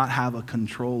probably not have a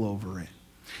control over it.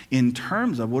 In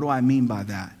terms of, what do I mean by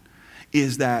that?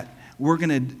 Is that we're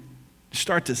going to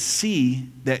start to see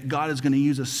that God is going to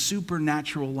use a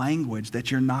supernatural language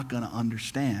that you're not going to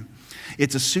understand.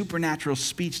 It's a supernatural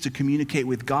speech to communicate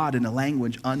with God in a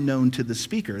language unknown to the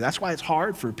speaker. That's why it's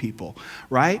hard for people,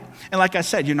 right? And like I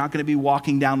said, you're not going to be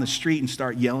walking down the street and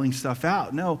start yelling stuff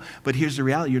out. No, but here's the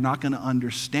reality. You're not going to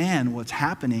understand what's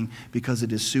happening because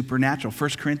it is supernatural. 1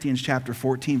 Corinthians chapter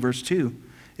 14, verse 2.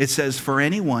 It says, for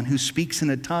anyone who speaks in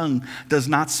a tongue does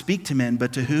not speak to men,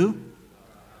 but to who?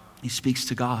 He speaks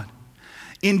to God.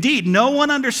 Indeed, no one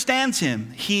understands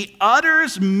him. He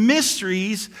utters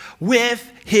mysteries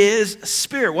with his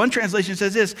spirit. One translation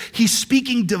says this, he's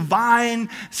speaking divine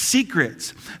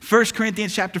secrets. 1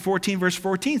 Corinthians chapter 14, verse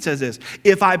 14 says this,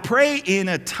 if I pray in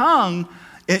a tongue,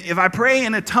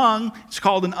 it's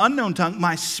called an unknown tongue,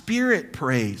 my spirit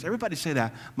prays. Everybody say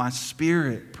that, my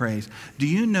spirit prays. Do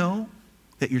you know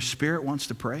that your spirit wants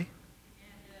to pray?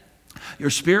 Your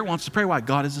spirit wants to pray. Why?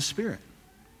 God is a spirit.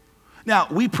 Now,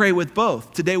 we pray with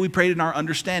both. Today we prayed in our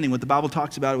understanding, what the Bible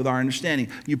talks about with our understanding.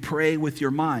 You pray with your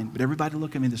mind. But everybody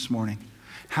look at me this morning.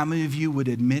 How many of you would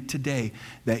admit today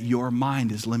that your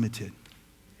mind is limited?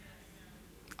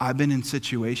 I've been in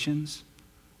situations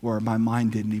where my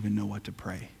mind didn't even know what to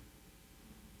pray.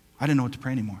 I didn't know what to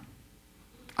pray anymore.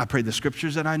 I prayed the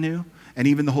scriptures that I knew, and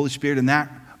even the Holy Spirit in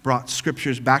that brought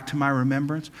scriptures back to my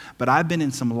remembrance. But I've been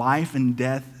in some life and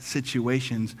death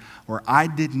situations where I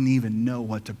didn't even know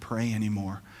what to pray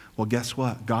anymore. Well, guess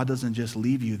what? God doesn't just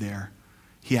leave you there.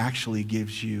 He actually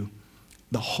gives you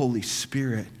the Holy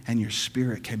Spirit, and your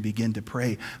spirit can begin to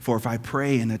pray. For if I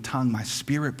pray in a tongue, my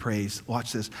spirit prays,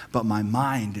 watch this, but my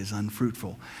mind is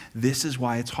unfruitful. This is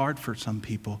why it's hard for some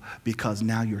people, because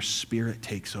now your spirit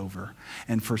takes over.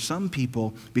 And for some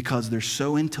people, because they're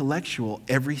so intellectual,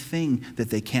 everything that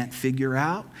they can't figure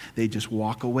out, they just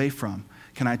walk away from.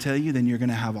 Can I tell you, then you're going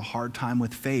to have a hard time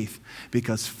with faith,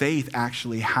 because faith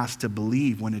actually has to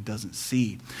believe when it doesn't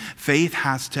see. Faith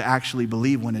has to actually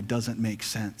believe when it doesn't make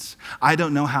sense. I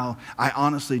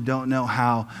honestly don't know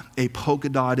how a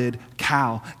polka-dotted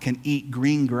cow can eat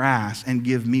green grass and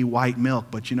give me white milk.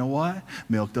 But you know what?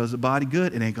 Milk does the body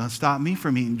good. It ain't going to stop me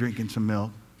from drinking some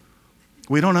milk.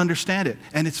 We don't understand it.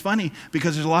 And it's funny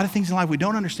because there's a lot of things in life we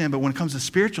don't understand, but when it comes to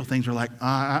spiritual things, we're like,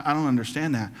 I don't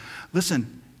understand that.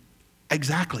 Listen.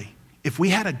 Exactly. If we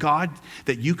had a God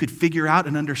that you could figure out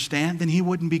and understand, then he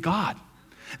wouldn't be God.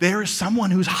 There is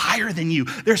someone who's higher than you.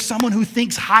 There's someone who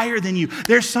thinks higher than you.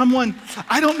 There's someone,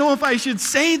 I don't know if I should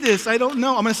say this. I don't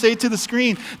know. I'm going to say it to the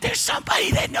screen. There's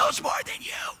somebody that knows more than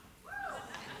you.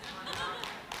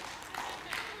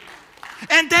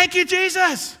 And thank you,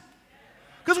 Jesus.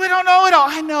 Because we don't know it all.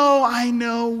 I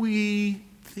know we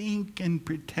think and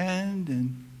pretend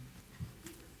and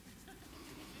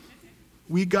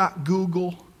we got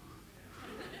Google.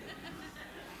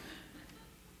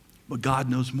 But God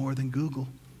knows more than Google.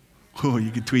 Oh,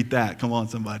 you can tweet that. Come on,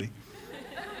 somebody.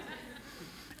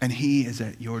 And he is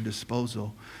at your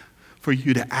disposal for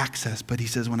you to access. But he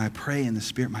says, when I pray in the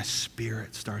Spirit, my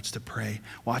spirit starts to pray.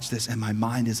 Watch this. And my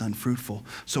mind is unfruitful.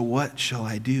 So what shall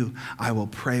I do? I will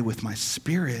pray with my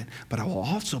spirit, but I will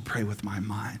also pray with my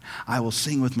mind. I will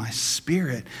sing with my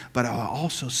spirit, but I will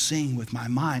also sing with my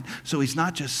mind. So he's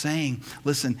not just saying,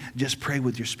 listen, just pray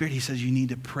with your spirit. He says you need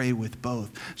to pray with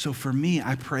both. So for me,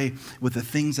 I pray with the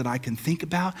things that I can think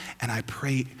about, and I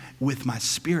pray with my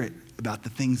spirit about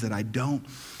the things that I don't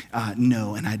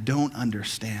know and I don't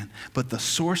understand. But the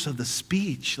source of the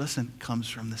speech, listen, comes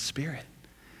from the Spirit.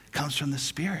 Comes from the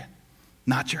Spirit,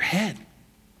 not your head.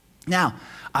 Now,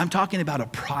 I'm talking about a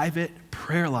private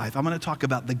prayer life. I'm going to talk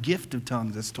about the gift of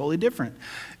tongues. That's totally different.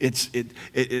 It's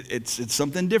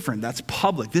something different. That's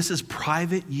public. This is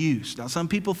private use. Now, some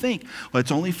people think, well,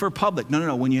 it's only for public.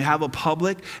 No. When you have a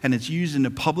public and it's used in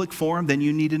a public forum, then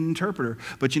you need an interpreter.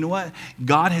 But you know what?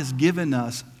 God has given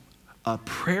us a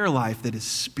prayer life that is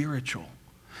spiritual,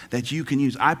 that you can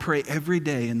use. I pray every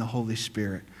day in the Holy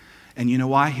Spirit. And you know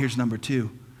why? Here's number 2.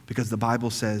 Because the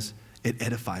Bible says it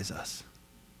edifies us.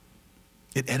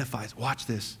 It edifies. Watch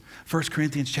this. 1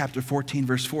 Corinthians chapter 14,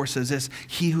 verse 4 says this: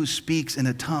 he who speaks in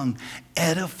a tongue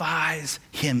edifies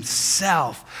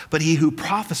himself, but he who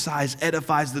prophesies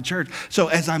edifies the church. So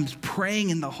as I'm praying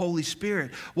in the Holy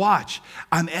Spirit, watch,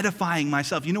 I'm edifying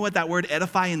myself. You know what that word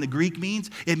edify in the Greek means?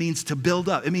 It means to build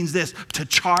up. It means this, to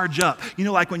charge up. You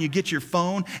know, like when you get your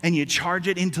phone and you charge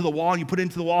it into the wall, and you put it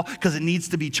into the wall because it needs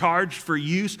to be charged for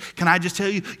use. Can I just tell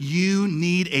you, you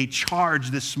need a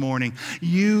charge this morning.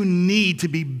 You need to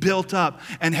be built up.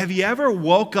 And have you ever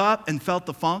woke up and felt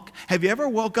the funk? Have you ever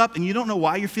woke up and you don't know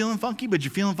why you're feeling funky, but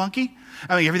you're feeling funky?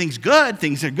 I mean, everything's good.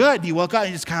 Things are good. You woke up and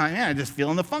you're just kind of like, I'm just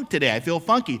feeling the funk today. I feel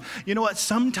funky. You know what?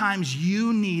 Sometimes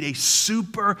you need a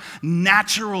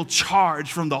supernatural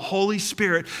charge from the Holy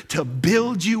Spirit to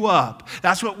build you up.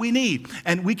 That's what we need.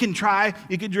 And we can try,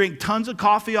 you can drink tons of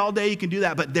coffee all day. You can do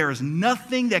that. But there is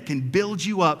nothing that can build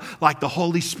you up like the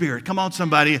Holy Spirit. Come on,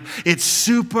 somebody. It's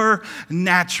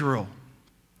supernatural.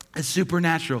 It's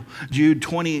supernatural. Jude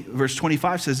 20, verse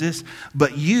 25 says this: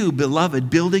 but you, beloved,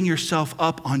 building yourself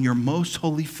up on your most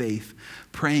holy faith,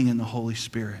 praying in the Holy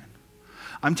Spirit.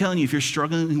 I'm telling you, if you're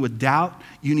struggling with doubt,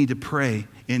 you need to pray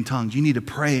in tongues. You need to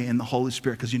pray in the Holy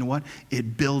Spirit, because you know what?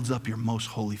 It builds up your most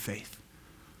holy faith.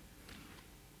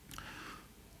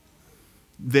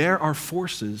 There are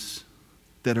forces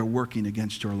that are working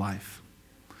against your life.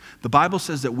 The Bible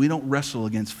says that we don't wrestle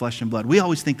against flesh and blood. We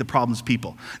always think the problem's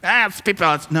people. It's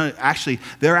people. No, actually,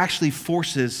 there are actually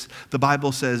forces, the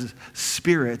Bible says,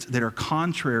 spirits that are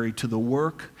contrary to the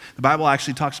work. The Bible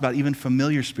actually talks about even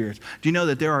familiar spirits. Do you know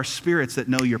that there are spirits that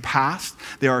know your past?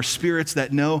 There are spirits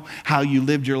that know how you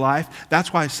lived your life.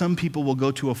 That's why some people will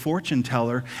go to a fortune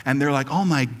teller and they're like, oh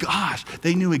my gosh,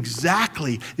 they knew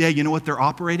exactly. Yeah, you know what they're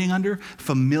operating under?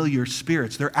 Familiar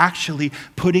spirits. They're actually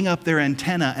putting up their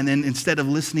antenna, and then instead of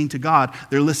listening to God,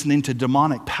 they're listening to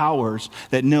demonic powers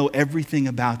that know everything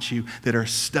about you, that are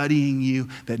studying you,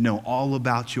 that know all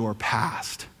about your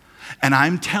past. And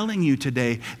I'm telling you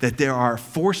today that there are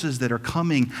forces that are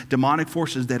coming, demonic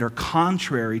forces that are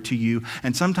contrary to you.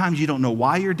 And sometimes you don't know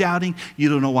why you're doubting. You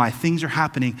don't know why things are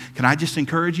happening. Can I just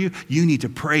encourage you? You need to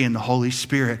pray in the Holy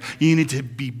Spirit. You need to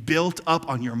be built up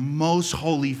on your most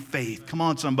holy faith. Come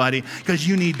on, somebody, because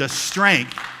you need the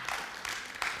strength.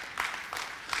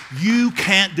 You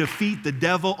can't defeat the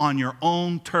devil on your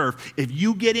own turf. If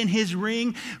you get in his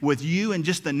ring with you and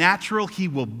just the natural, he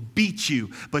will beat you.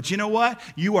 But you know what?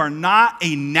 You are not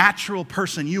a natural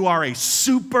person. You are a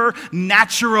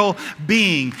supernatural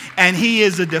being. And he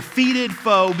is a defeated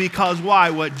foe because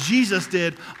why? What Jesus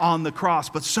did on the cross.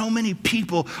 But so many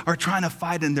people are trying to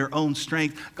fight in their own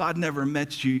strength. God never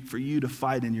meant you for you to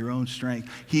fight in your own strength.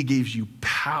 He gives you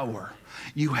power.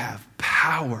 You have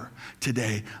power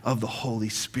today of the Holy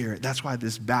Spirit. That's why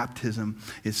this baptism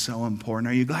is so important.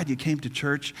 Are you glad you came to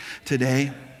church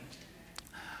today?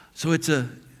 So it's a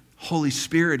Holy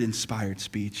Spirit inspired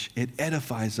speech. It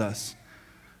edifies us.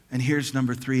 And here's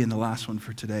number 3 and the last one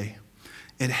for today.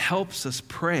 It helps us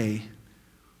pray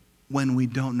when we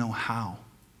don't know how.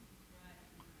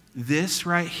 This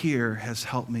right here has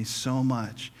helped me so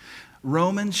much.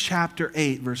 Romans chapter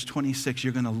 8, verse 26,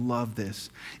 you're going to love this.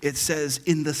 It says,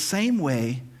 in the same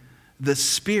way, the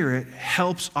Spirit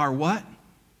helps our what?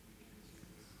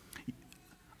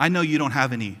 I know you don't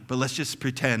have any, but let's just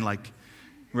pretend like,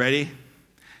 ready?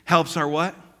 Helps our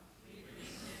what?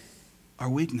 Our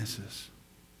weaknesses.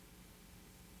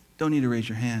 Don't need to raise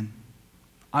your hand.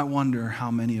 I wonder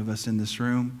how many of us in this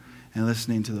room and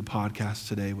listening to the podcast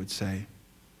today would say,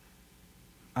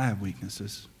 I have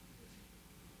weaknesses.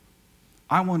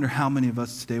 I wonder how many of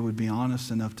us today would be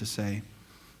honest enough to say,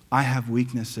 I have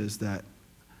weaknesses that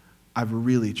I've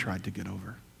really tried to get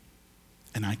over,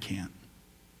 and I can't.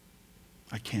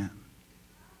 I can't.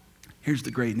 Here's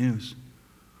the great news.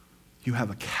 You have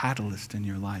a catalyst in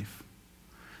your life,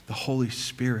 the Holy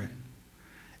Spirit.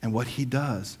 And what he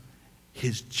does,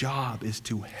 his job is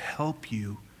to help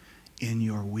you in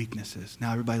your weaknesses.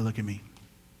 Now, everybody look at me.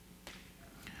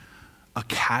 A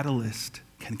catalyst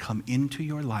can come into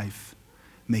your life,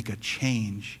 make a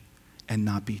change, and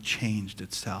not be changed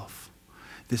itself.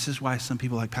 This is why some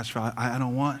people like, Pastor Phil, I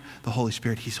don't want the Holy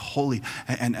Spirit. He's holy,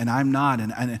 and I'm not.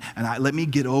 Let me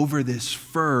get over this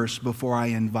first before I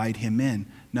invite him in.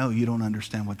 No, you don't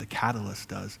understand what the catalyst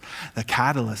does. The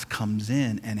catalyst comes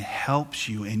in and helps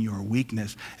you in your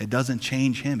weakness. It doesn't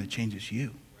change him, it changes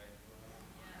you.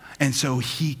 And so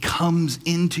he comes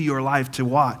into your life to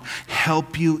what?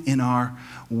 Help you in our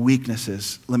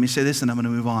weaknesses. Let me say this and I'm going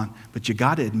to move on. But you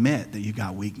got to admit that you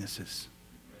got weaknesses.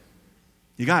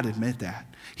 You got to admit that.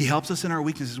 He helps us in our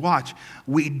weaknesses. Watch.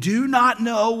 We do not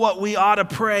know what we ought to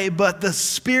pray, but the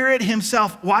Spirit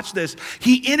himself, watch this,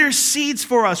 he intercedes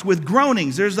for us with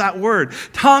groanings. There's that word.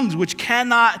 Tongues, which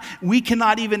we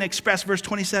cannot even express. Verse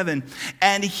 27.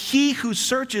 And he who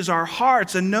searches our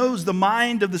hearts and knows the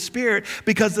mind of the Spirit,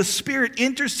 because the Spirit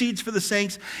intercedes for the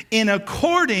saints in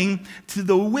according to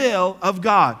the will of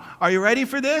God. Are you ready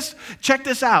for this? Check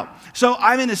this out. So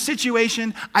I'm in a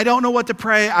situation. I don't know what to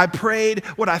pray. I prayed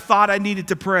what I thought I needed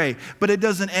to pray, but it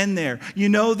doesn't end there. You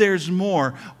know there's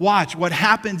more. Watch. What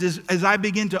happens is as I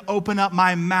begin to open up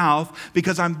my mouth,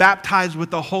 because I'm baptized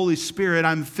with the Holy Spirit,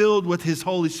 I'm filled with his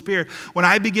Holy Spirit. When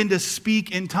I begin to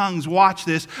speak in tongues, watch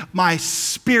this, my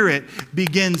spirit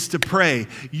begins to pray.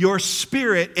 Your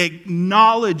spirit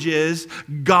acknowledges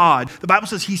God. The Bible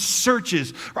says he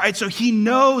searches, right? So he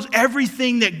knows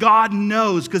everything that God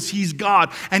knows because he's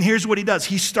God. And here's what he does.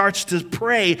 He starts to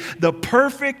pray the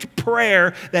perfect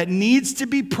prayer that needs to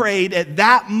be prayed at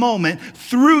that moment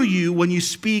through you when you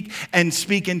speak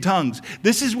in tongues.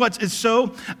 This is what is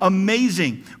so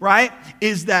amazing, right?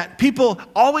 Is that people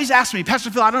always ask me, Pastor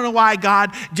Phil, I don't know why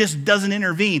God just doesn't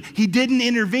intervene. He didn't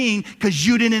intervene because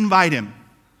you didn't invite him.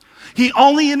 He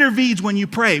only intervenes when you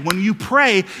pray. When you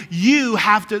pray, you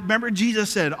have to, remember Jesus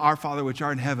said, Our Father which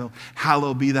art in heaven,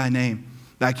 hallowed be thy name.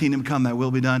 Thy kingdom come, thy will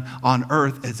be done on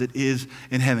earth as it is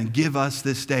in heaven. Give us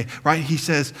this day, right? He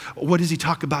says, what does he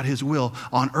talk about his will?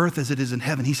 On earth as it is in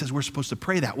heaven. He says we're supposed to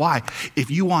pray that. Why?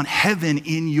 If you want heaven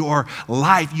in your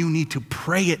life, you need to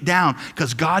pray it down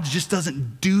because God just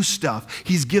doesn't do stuff.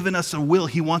 He's given us a will.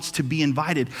 He wants to be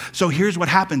invited. So here's what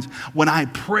happens. When I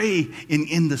pray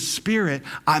in the Spirit,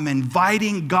 I'm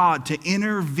inviting God to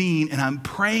intervene and I'm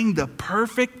praying the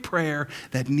perfect prayer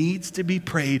that needs to be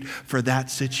prayed for that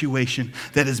situation.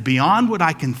 That is beyond what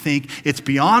I can think. It's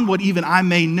beyond what even I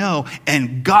may know.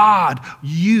 And God,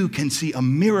 you can see a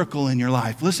miracle in your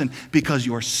life. Listen, because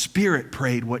your spirit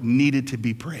prayed what needed to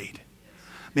be prayed.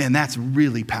 Man, that's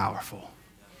really powerful.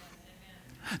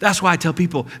 That's why I tell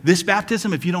people, this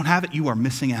baptism, if you don't have it, you are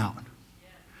missing out.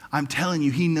 I'm telling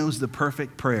you, he knows the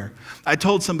perfect prayer. I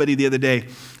told somebody the other day,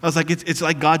 I was like, it's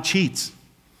like God cheats.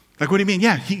 Like, what do you mean?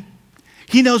 Yeah,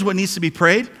 He knows what needs to be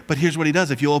prayed, but here's what he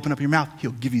does. If you'll open up your mouth,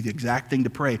 he'll give you the exact thing to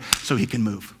pray so he can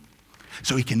move.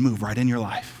 So he can move right in your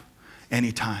life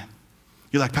anytime.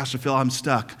 You're like, Pastor Phil, I'm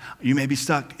stuck. You may be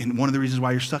stuck, and one of the reasons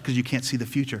why you're stuck is you can't see the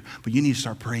future. But you need to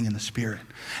start praying in the Spirit.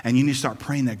 And you need to start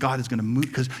praying that God is going to move,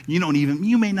 because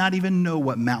you may not even know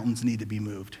what mountains need to be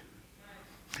moved.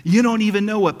 You don't even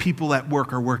know what people at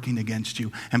work are working against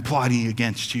you and plotting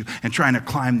against you and trying to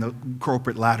climb the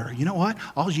corporate ladder. You know what?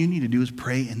 All you need to do is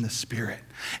pray in the Spirit.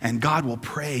 And God will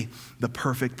pray the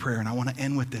perfect prayer. And I want to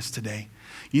end with this today.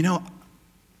 You know,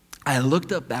 I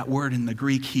looked up that word in the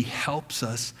Greek. He helps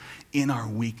us in our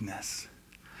weakness.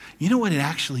 You know what it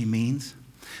actually means?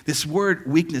 This word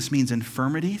weakness means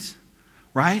infirmities,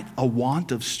 right? A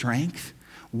want of strength.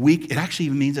 It actually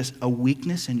even means a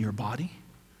weakness in your body.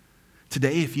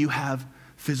 Today, if you have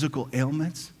physical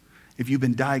ailments, if you've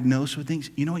been diagnosed with things,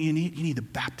 you know what you need? You need the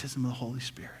baptism of the Holy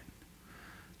Spirit.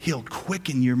 He'll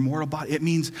quicken your mortal body. It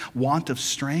means want of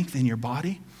strength in your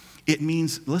body. It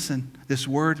means, listen, this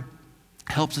word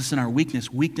helps us in our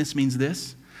weakness. Weakness means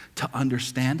this, to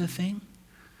understand a thing.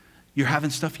 You're having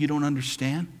stuff you don't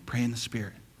understand, pray in the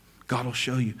Spirit. God will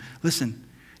show you. Listen,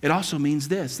 it also means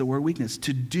this, the word weakness,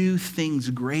 to do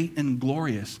things great and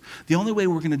glorious. The only way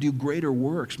we're going to do greater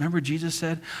works, remember Jesus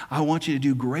said, I want you to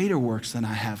do greater works than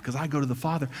I have because I go to the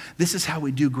Father. This is how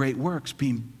we do great works,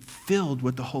 being filled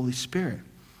with the Holy Spirit.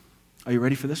 Are you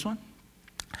ready for this one?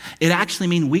 It actually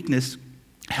means weakness,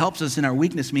 helps us in our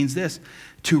weakness, means this,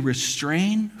 to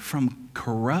restrain from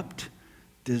corrupt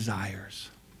desires.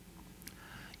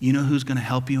 You know who's going to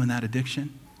help you in that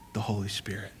addiction? The Holy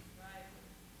Spirit.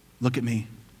 Look at me.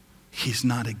 He's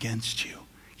not against you.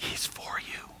 He's for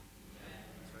you.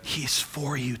 He's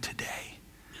for you today.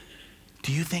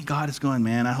 Do you think God is going,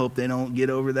 man, I hope they don't get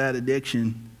over that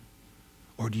addiction?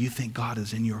 Or do you think God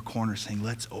is in your corner saying,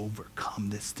 let's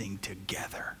overcome this thing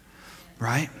together?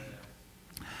 Right?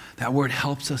 That word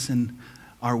helps us in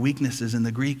our weaknesses in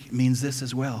the Greek means this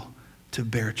as well, to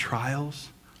bear trials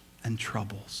and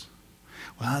troubles.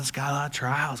 Well, it's got a lot of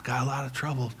trials, got a lot of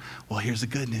troubles. Well, here's the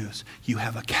good news. You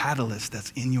have a catalyst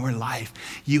that's in your life.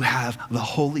 You have the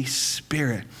Holy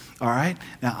Spirit, all right?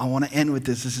 Now, I want to end with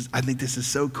this. I think this is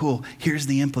so cool. Here's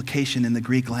the implication in the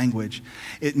Greek language.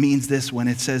 It means this when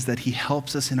it says that he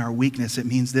helps us in our weakness. It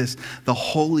means this. The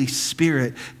Holy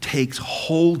Spirit takes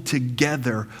hold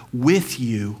together with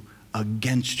you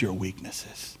against your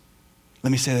weaknesses. Let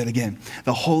me say that again.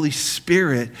 The Holy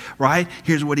Spirit, right?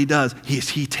 Here's what he does.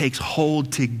 He takes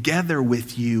hold together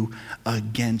with you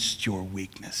against your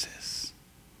weaknesses.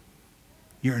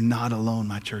 You're not alone,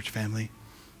 my church family.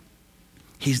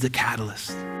 He's the catalyst.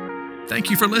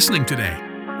 Thank you for listening today.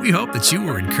 We hope that you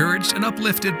were encouraged and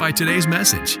uplifted by today's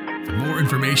message. For more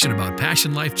information about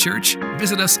Passion Life Church,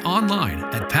 visit us online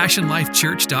at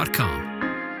passionlifechurch.com.